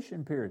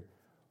tribulation period.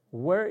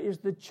 Where is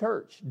the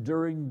church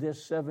during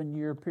this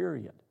 7-year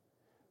period?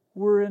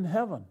 We're in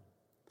heaven.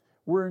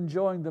 We're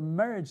enjoying the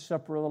marriage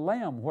supper of the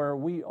Lamb, where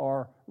we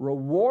are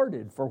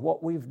rewarded for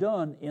what we've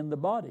done in the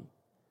body.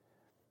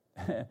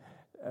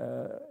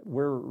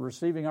 We're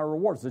receiving our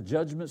rewards, the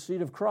judgment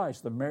seat of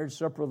Christ, the marriage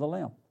supper of the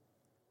Lamb.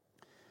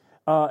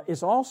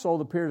 It's also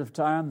the period of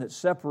time that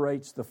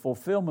separates the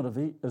fulfillment of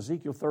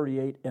Ezekiel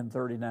 38 and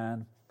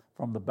 39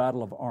 from the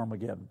Battle of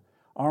Armageddon.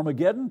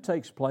 Armageddon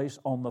takes place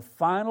on the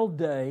final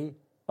day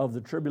of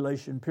the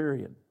tribulation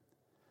period.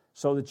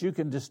 So that you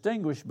can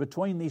distinguish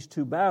between these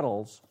two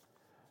battles,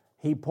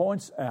 he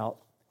points out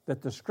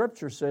that the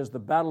Scripture says the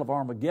Battle of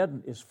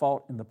Armageddon is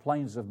fought in the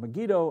plains of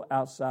Megiddo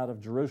outside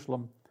of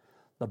Jerusalem.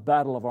 The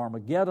Battle of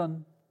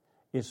Armageddon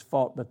is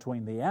fought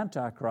between the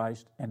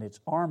Antichrist and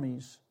its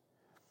armies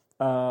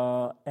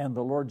and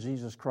the Lord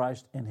Jesus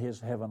Christ and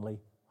His heavenly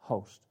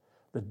host.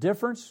 The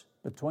difference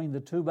between the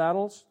two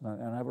battles,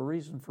 and I have a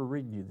reason for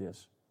reading you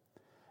this.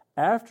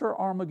 After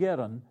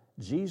Armageddon,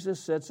 Jesus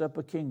sets up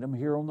a kingdom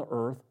here on the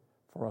earth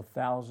for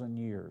 1,000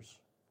 years.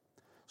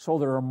 So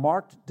there are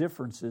marked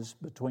differences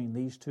between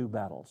these two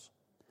battles.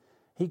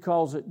 He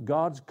calls it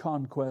God's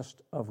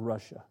conquest of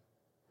Russia.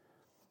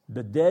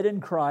 The dead in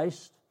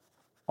Christ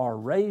are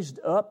raised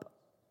up,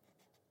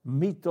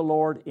 meet the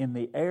Lord in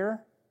the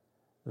air.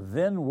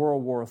 Then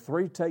World War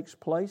III takes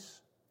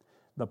place.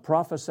 The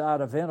prophesied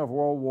event of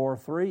World War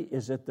III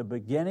is at the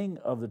beginning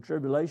of the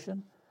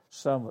tribulation,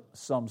 some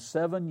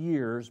 7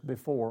 years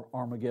before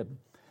Armageddon.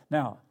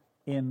 Now,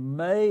 in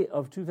May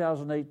of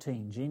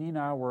 2018, Jeannie and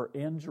I were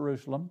in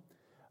Jerusalem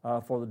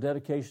for the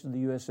dedication of the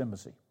U.S.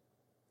 Embassy.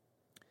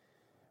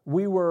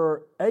 We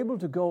were able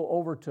to go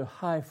over to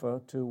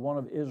Haifa, to one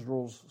of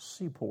Israel's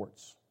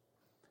seaports.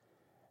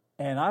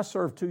 And I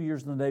served 2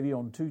 years in the Navy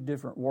on 2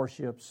 different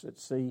warships at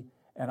sea,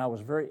 and I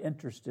was very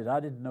interested. I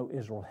didn't know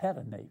Israel had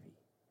a Navy,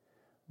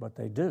 but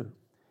they do.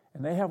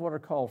 And they have what are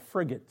called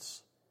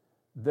frigates.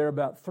 They're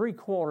about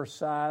 3/4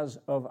 size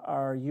of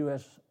our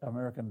U.S.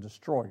 American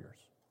destroyers.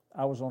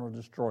 I was on a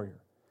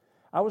destroyer.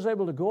 I was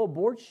able to go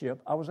aboard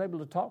ship. I was able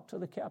to talk to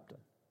the captain.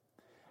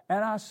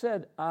 And I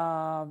said,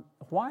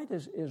 why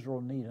does Israel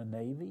need a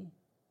Navy?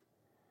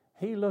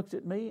 He looked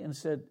at me and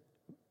said,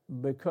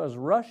 because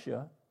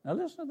Russia, now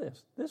listen to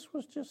this. This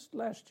was just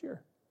last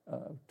year,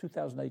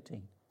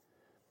 2018.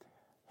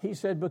 He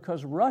said,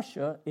 because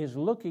Russia is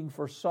looking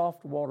for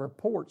soft water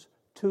ports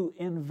to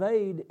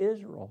invade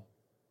Israel.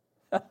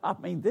 I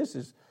mean, this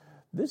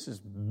is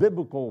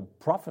biblical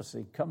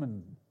prophecy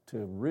coming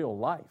to real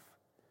life.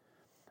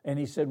 And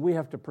he said, we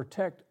have to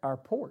protect our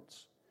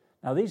ports.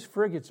 Now, these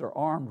frigates are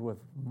armed with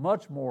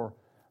much more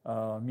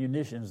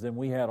munitions than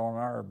we had on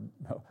our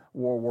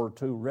World War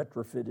II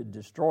retrofitted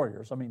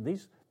destroyers. I mean,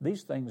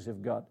 these things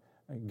have got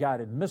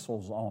guided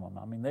missiles on them.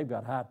 I mean, they've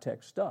got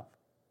high-tech stuff.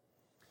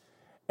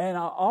 And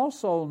I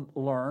also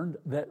learned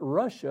that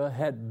Russia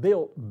had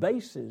built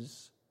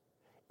bases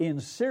in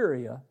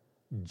Syria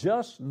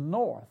just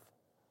north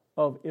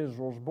of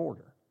Israel's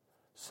border.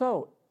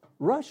 So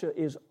Russia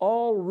is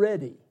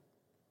already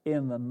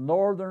in the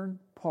northern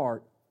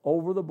part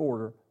over the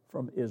border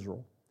from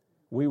Israel.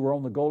 We were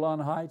on the Golan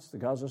Heights, the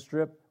Gaza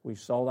Strip. We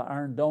saw the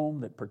Iron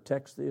Dome that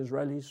protects the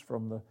Israelis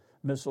from the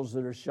missiles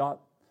that are shot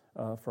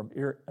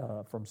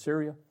from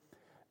Syria.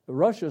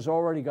 Russia's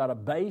already got a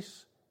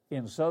base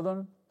in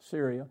southern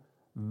Syria,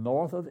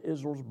 north of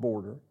Israel's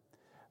border.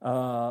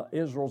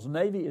 Israel's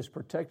Navy is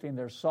protecting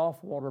their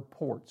soft water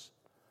ports.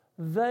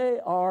 They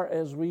are,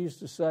 as we used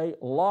to say,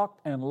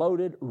 locked and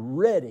loaded,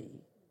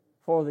 ready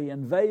for the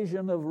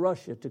invasion of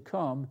Russia to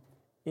come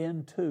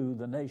into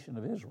the nation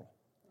of Israel.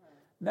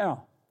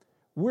 Now,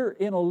 we're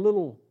in a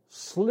little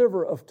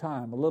sliver of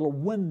time, a little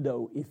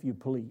window, if you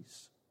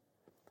please.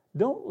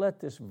 Don't let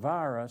this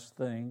virus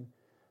thing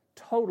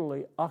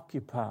totally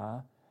occupy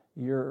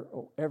your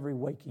every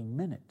waking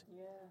minute.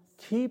 Yes.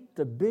 Keep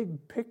the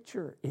big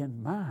picture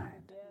in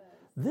mind. Yes.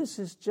 This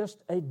is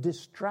just a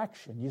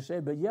distraction. You say,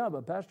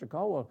 but Pastor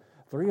Caldwell,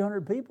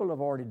 300 people have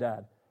already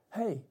died.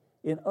 Hey,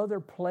 in other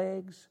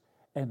plagues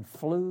and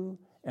flu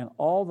and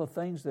all the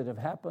things that have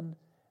happened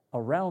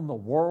around the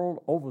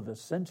world over the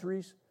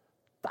centuries,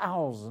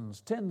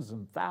 thousands, tens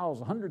and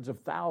thousands, hundreds of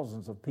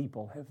thousands of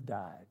people have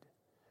died.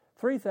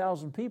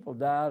 3,000 people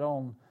died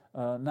on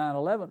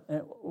 9/11 in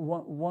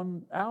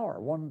 1 hour,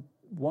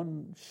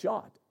 one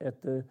shot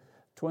at the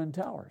Twin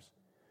Towers.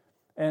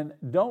 And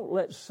don't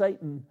let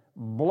Satan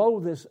blow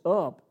this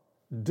up.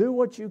 Do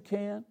what you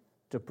can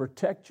to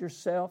protect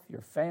yourself,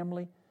 your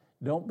family.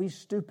 Don't be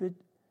stupid.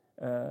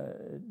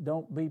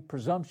 Don't be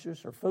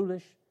presumptuous or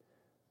foolish.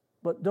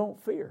 But don't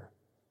fear.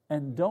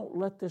 And don't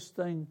let this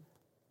thing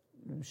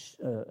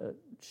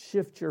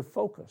shift your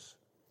focus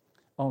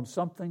on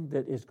something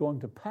that is going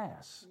to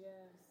pass. Yes.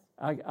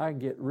 I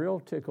get real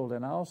tickled,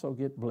 and I also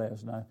get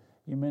blessed. Now,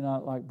 you may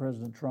not like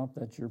President Trump.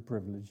 That's your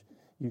privilege.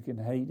 You can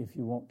hate if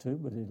you want to,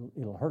 but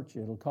it'll hurt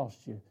you. It'll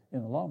cost you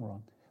in the long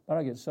run. But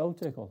I get so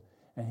tickled.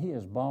 And he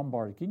is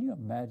bombarded. Can you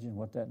imagine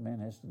what that man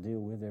has to deal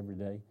with every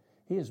day?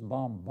 He is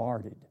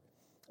bombarded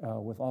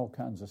with all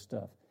kinds of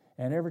stuff.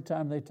 And every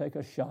time they take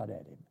a shot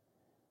at him,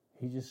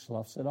 he just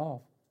sloughs it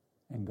off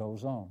and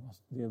goes on.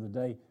 The other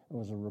day, there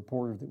was a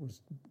reporter that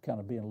was kind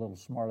of being a little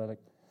smart aleck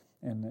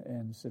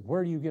and said,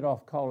 "Where do you get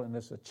off calling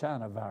this a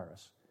China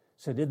virus?"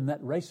 Said, "Isn't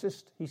that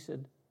racist?" He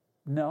said,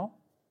 "No,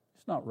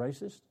 it's not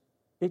racist.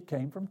 It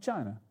came from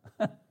China."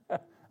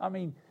 I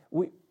mean,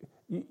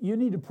 you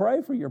need to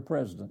pray for your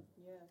president,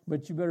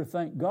 but you better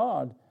thank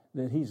God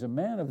that he's a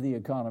man of the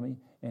economy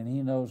and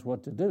he knows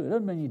what to do. It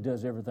doesn't mean he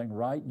does everything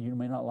right, and you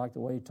may not like the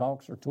way he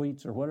talks or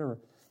tweets or whatever,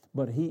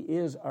 but he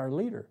is our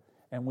leader,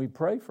 and we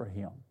pray for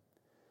him.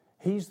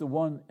 He's the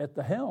one at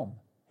the helm.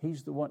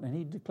 He's the one, and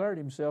he declared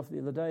himself the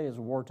other day as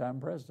a wartime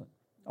president,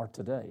 or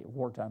today, a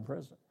wartime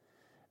president.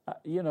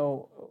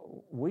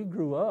 We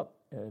grew up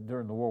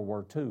during the World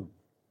War II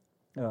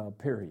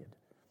period.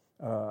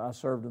 I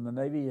served in the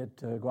Navy at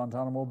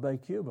Guantanamo Bay,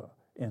 Cuba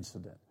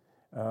incident.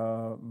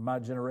 My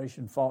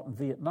generation fought in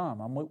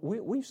Vietnam.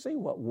 We see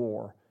what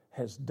war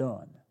has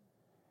done.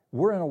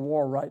 We're in a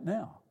war right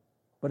now,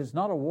 but it's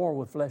not a war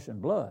with flesh and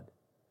blood.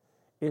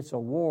 It's a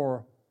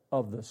war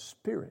of the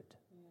Spirit.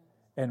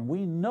 And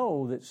we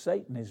know that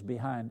Satan is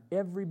behind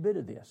every bit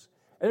of this.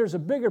 And there's a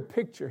bigger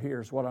picture here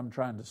is what I'm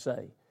trying to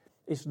say.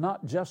 It's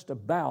not just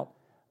about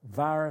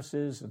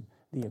viruses and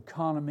the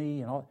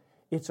economy and all.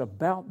 It's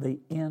about the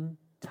end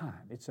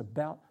time. It's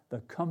about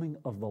the coming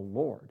of the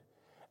Lord.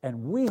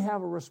 And we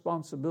have a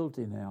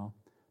responsibility now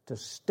to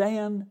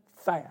stand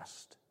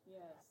fast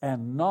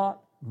and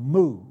not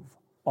move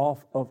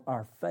off of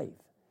our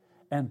faith,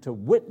 and to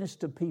witness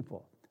to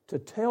people, to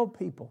tell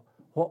people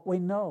what we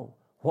know,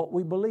 what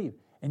we believe.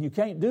 And you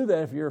can't do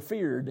that if you're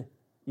feared.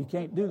 You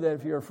can't do that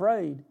if you're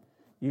afraid.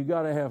 You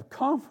got to have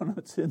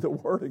confidence in the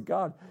Word of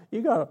God.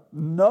 You got to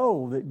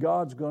know that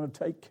God's going to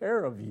take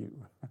care of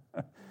you.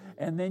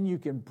 And then you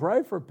can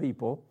pray for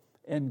people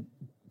and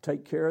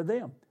take care of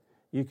them.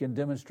 You can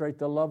demonstrate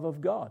the love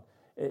of God.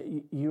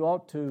 You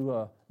ought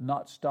to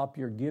not stop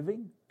your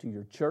giving to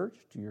your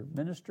church, to your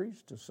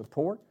ministries, to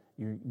support.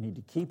 You need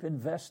to keep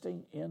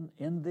investing in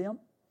them,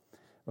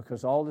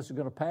 because all this is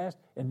going to pass,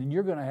 and then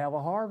you're going to have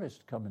a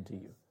harvest coming to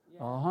you,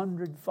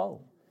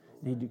 100-fold.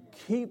 You need to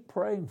keep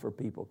praying for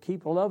people,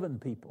 keep loving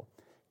people,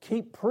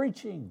 keep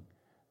preaching.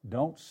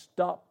 Don't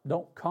stop,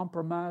 don't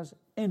compromise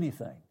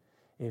anything.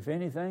 If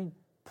anything,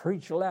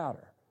 preach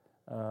louder,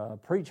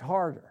 preach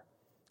harder,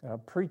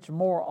 preach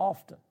more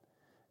often.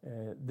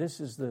 This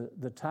is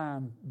the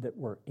time that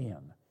we're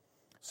in.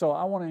 So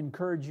I want to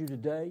encourage you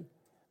today,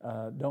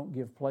 don't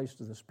give place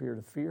to the spirit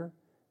of fear.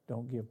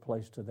 Don't give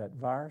place to that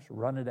virus.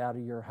 Run it out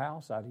of your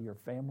house, out of your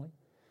family.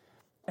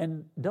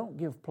 And don't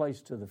give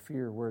place to the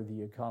fear where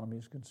the economy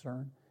is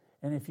concerned.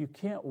 And if you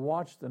can't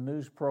watch the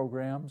news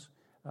programs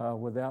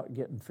without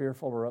getting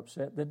fearful or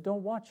upset, then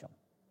don't watch them.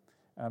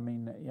 I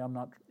mean, I'm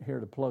not here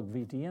to plug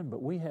VTN,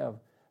 but we have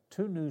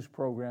 2 news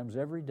programs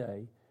every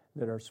day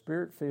that are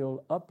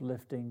spirit-filled,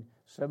 uplifting,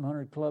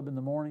 700 Club in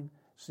the morning,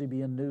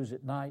 CBN News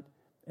at night,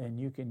 and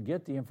you can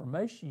get the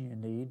information you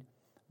need,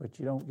 but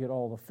you don't get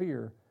all the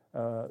fear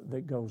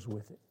that goes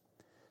with it.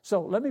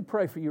 So let me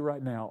pray for you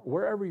right now.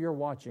 Wherever you're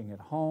watching, at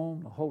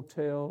home, a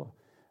hotel,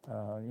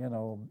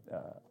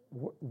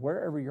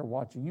 wherever you're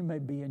watching, you may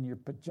be in your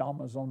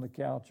pajamas on the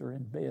couch or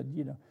in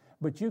bed,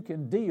 but you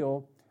can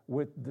deal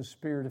with the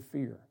spirit of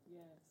fear.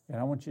 Yes. And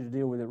I want you to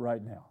deal with it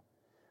right now.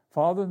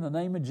 Father, in the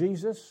name of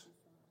Jesus,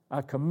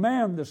 I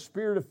command the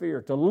spirit of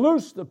fear to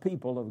loose the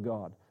people of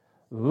God.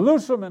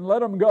 Loose them and let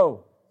them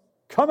go.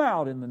 Come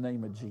out in the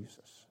name of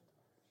Jesus.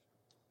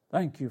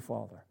 Thank you,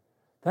 Father.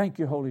 Thank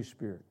you, Holy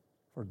Spirit,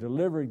 for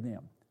delivering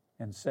them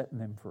and setting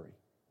them free.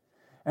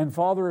 And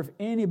Father, if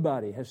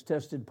anybody has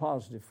tested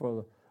positive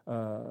for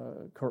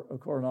the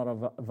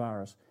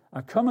coronavirus, I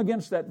come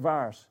against that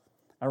virus.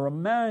 I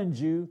remind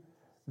you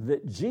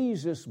that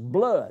Jesus'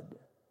 blood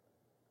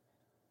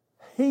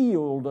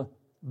healed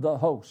the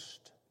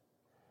host,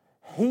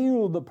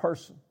 healed the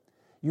person.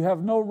 You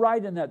have no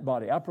right in that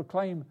body. I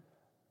proclaim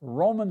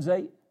Romans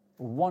 8,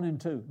 1 and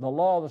 2. The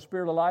law of the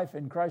Spirit of life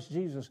in Christ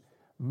Jesus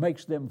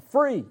makes them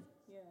free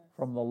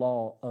from the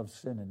law of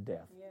sin and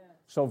death.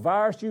 So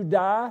virus, you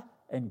die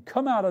and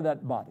come out of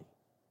that body.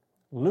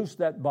 Loose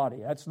that body.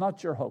 That's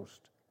not your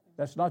host.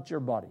 That's not your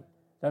body.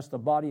 That's the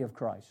body of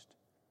Christ.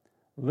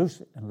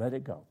 Loose it and let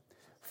it go.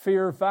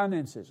 Fear of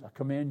finances. I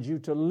command you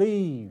to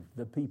leave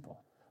the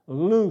people.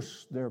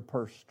 Loose their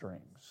purse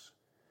strings.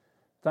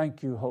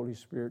 Thank you, Holy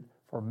Spirit,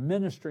 for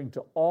ministering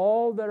to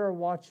all that are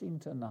watching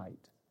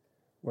tonight,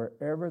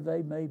 wherever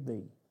they may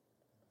be,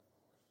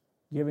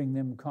 giving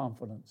them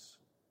confidence,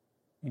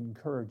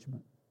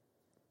 encouragement.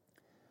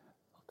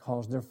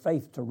 Cause their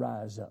faith to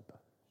rise up.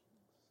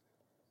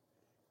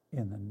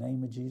 In the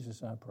name of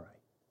Jesus, I pray.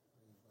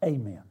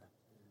 Amen.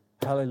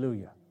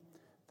 Hallelujah.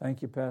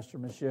 Thank you, Pastor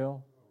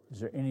Michelle. Is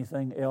there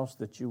anything else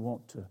that you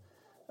want to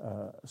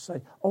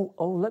say?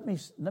 Let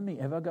me.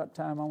 Have I got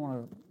time? I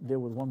want to deal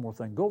with one more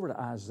thing. Go over to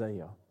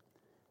Isaiah.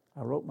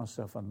 I wrote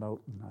myself a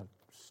note and I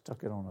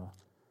stuck it on a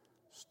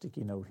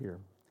sticky note here.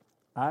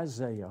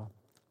 Isaiah.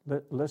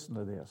 Listen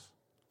to this.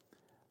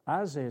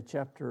 Isaiah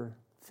chapter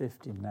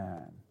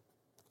 59.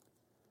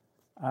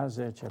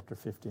 Isaiah chapter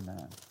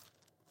 59.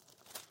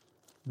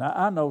 Now,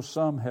 I know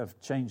some have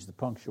changed the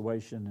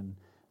punctuation, and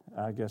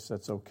I guess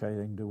that's okay.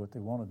 They can do what they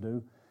want to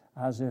do.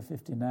 Isaiah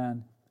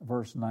 59,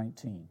 verse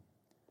 19.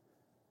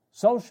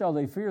 So shall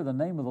they fear the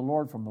name of the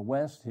Lord from the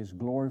west, His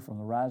glory from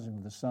the rising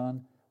of the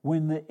sun.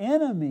 When the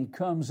enemy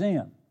comes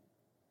in.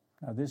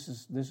 Now, this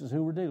is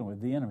who we're dealing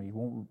with, the enemy. He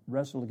won't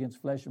wrestle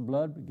against flesh and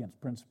blood, but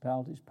against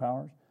principalities,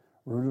 powers,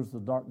 rulers of the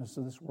darkness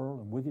of this world,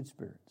 and wicked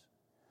spirits.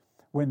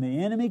 When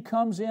the enemy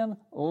comes in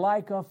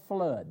like a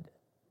flood.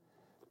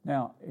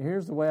 Now,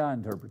 here's the way I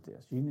interpret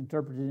this. You can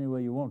interpret it any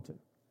way you want to.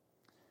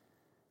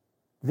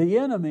 The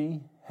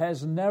enemy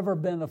has never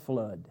been a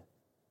flood.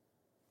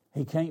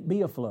 He can't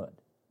be a flood.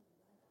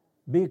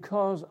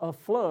 Because a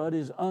flood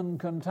is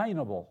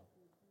uncontainable.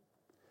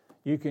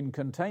 You can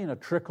contain a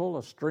trickle,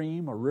 a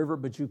stream, a river,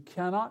 but you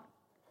cannot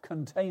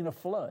contain a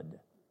flood.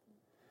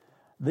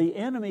 The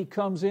enemy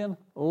comes in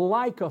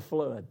like a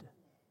flood.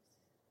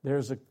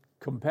 There's a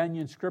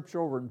companion scripture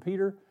over in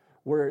Peter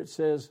where it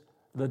says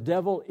the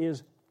devil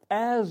is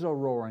as a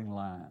roaring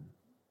lion.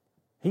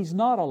 He's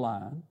not a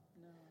lion,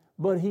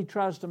 but he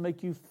tries to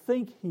make you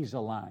think he's a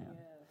lion.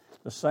 Yes.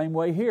 The same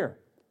way here.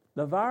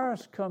 The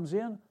virus comes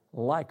in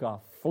like a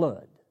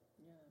flood.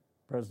 Yeah.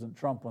 President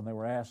Trump, when they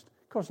were asked,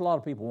 of course a lot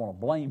of people want to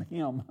blame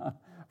him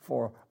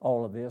for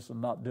all of this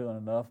and not doing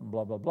enough and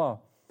blah, blah, blah.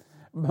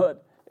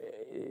 But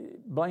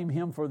blame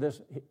him for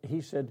this. He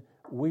said,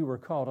 we were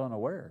caught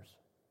unawares.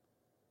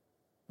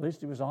 At least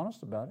he was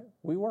honest about it.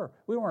 We were.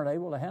 We weren't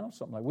able to handle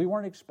something like that. We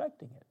weren't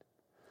expecting it.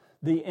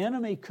 The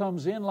enemy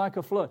comes in like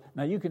a flood.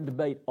 Now, you can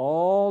debate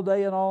all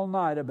day and all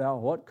night about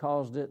what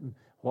caused it and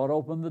what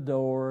opened the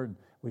door, and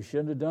we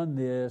shouldn't have done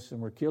this, and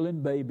we're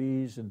killing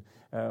babies, and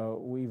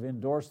we've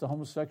endorsed the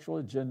homosexual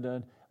agenda.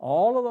 And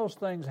all of those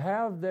things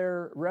have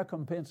their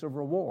recompense of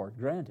reward,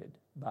 granted.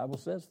 The Bible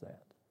says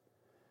that.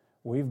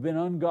 We've been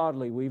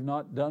ungodly. We've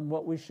not done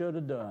what we should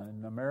have done.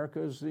 And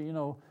America's,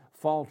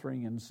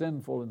 faltering and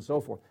sinful and so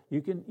forth.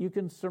 You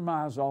can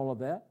surmise all of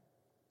that.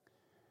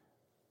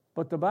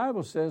 But the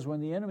Bible says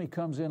when the enemy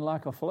comes in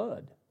like a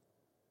flood,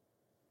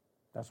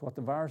 that's what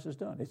the virus has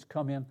done. It's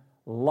come in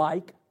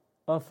like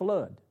a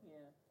flood. Yeah.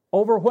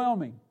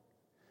 Overwhelming.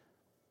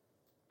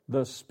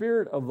 The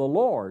Spirit of the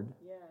Lord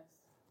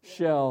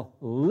shall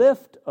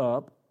lift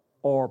up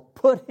or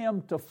put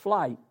him to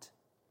flight,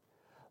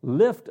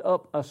 lift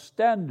up a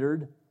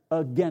standard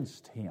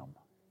against him.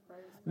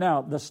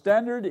 Now, the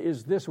standard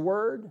is this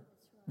word.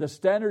 The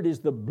standard is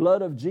the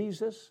blood of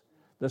Jesus.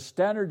 The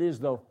standard is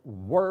the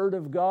Word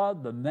of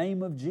God, the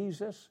name of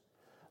Jesus,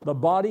 the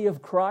body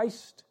of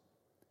Christ.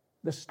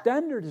 The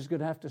standard is going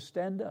to have to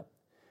stand up.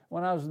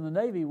 When I was in the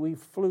Navy, we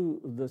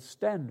flew the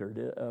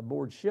standard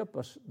aboard ship.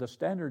 The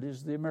standard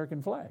is the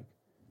American flag.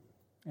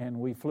 And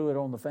we flew it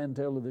on the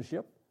fantail of the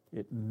ship.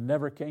 It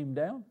never came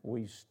down.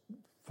 We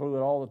flew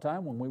it all the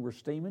time when we were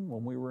steaming,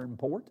 when we were in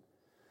port.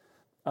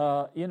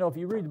 If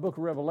you read the book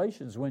of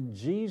Revelations, when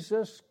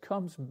Jesus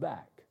comes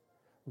back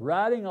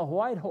riding a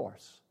white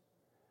horse,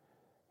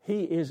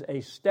 He is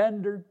a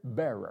standard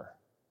bearer.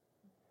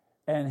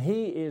 And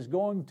He is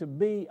going to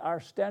be our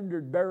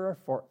standard bearer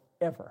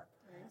forever.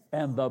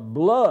 And the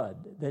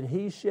blood that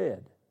He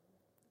shed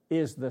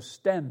is the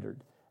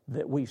standard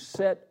that we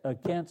set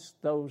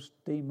against those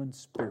demon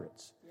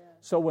spirits. Yeah.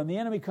 So when the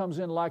enemy comes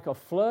in like a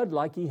flood,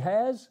 like he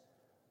has,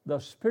 the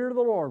Spirit of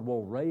the Lord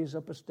will raise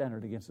up a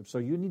standard against him. So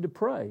you need to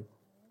pray.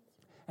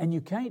 And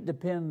you can't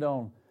depend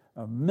on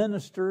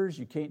ministers,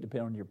 you can't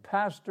depend on your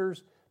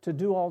pastors to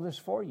do all this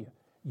for you.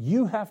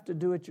 You have to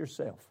do it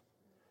yourself.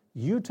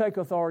 You take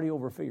authority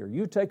over fear.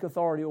 You take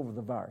authority over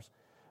the virus.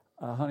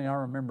 Honey, I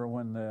remember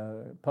when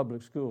the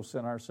public school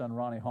sent our son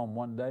Ronnie home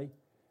one day.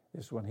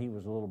 This is when he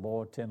was a little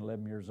boy, 10,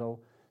 11 years old.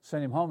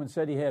 Sent him home and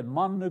said he had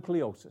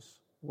mononucleosis.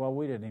 Well,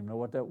 we didn't even know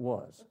what that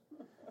was.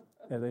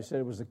 And they said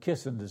it was a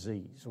kissing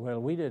disease.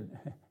 Well, we didn't.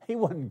 He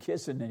wasn't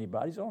kissing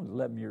anybody. He's only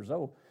 11 years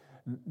old.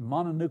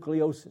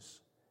 Mononucleosis.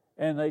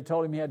 And they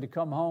told him he had to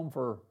come home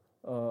for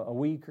a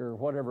week or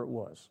whatever it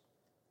was.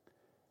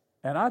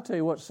 And I tell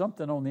you what,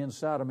 something on the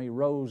inside of me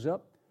rose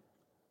up,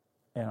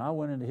 and I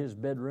went into his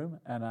bedroom,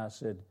 and I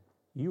said,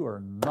 You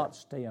are not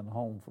staying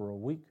home for a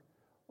week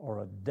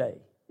or a day.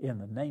 In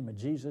the name of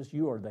Jesus,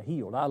 you are the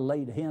healed. I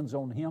laid hands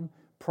on him,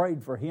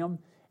 prayed for him,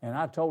 and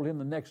I told him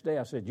the next day,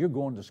 I said, you're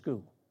going to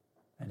school.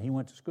 And he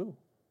went to school.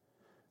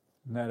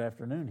 And that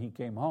afternoon, he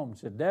came home and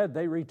said, Dad,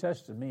 they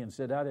retested me and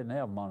said I didn't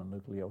have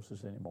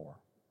mononucleosis anymore.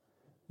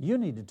 You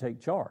need to take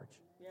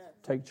charge. Yes.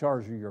 Take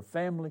charge of your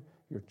family,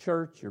 your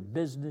church, your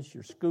business,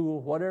 your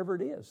school, whatever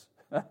it is.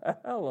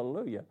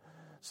 Hallelujah.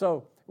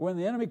 So when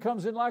the enemy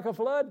comes in like a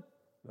flood,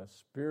 the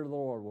Spirit of the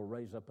Lord will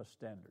raise up a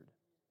standard.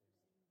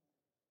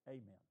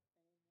 Amen.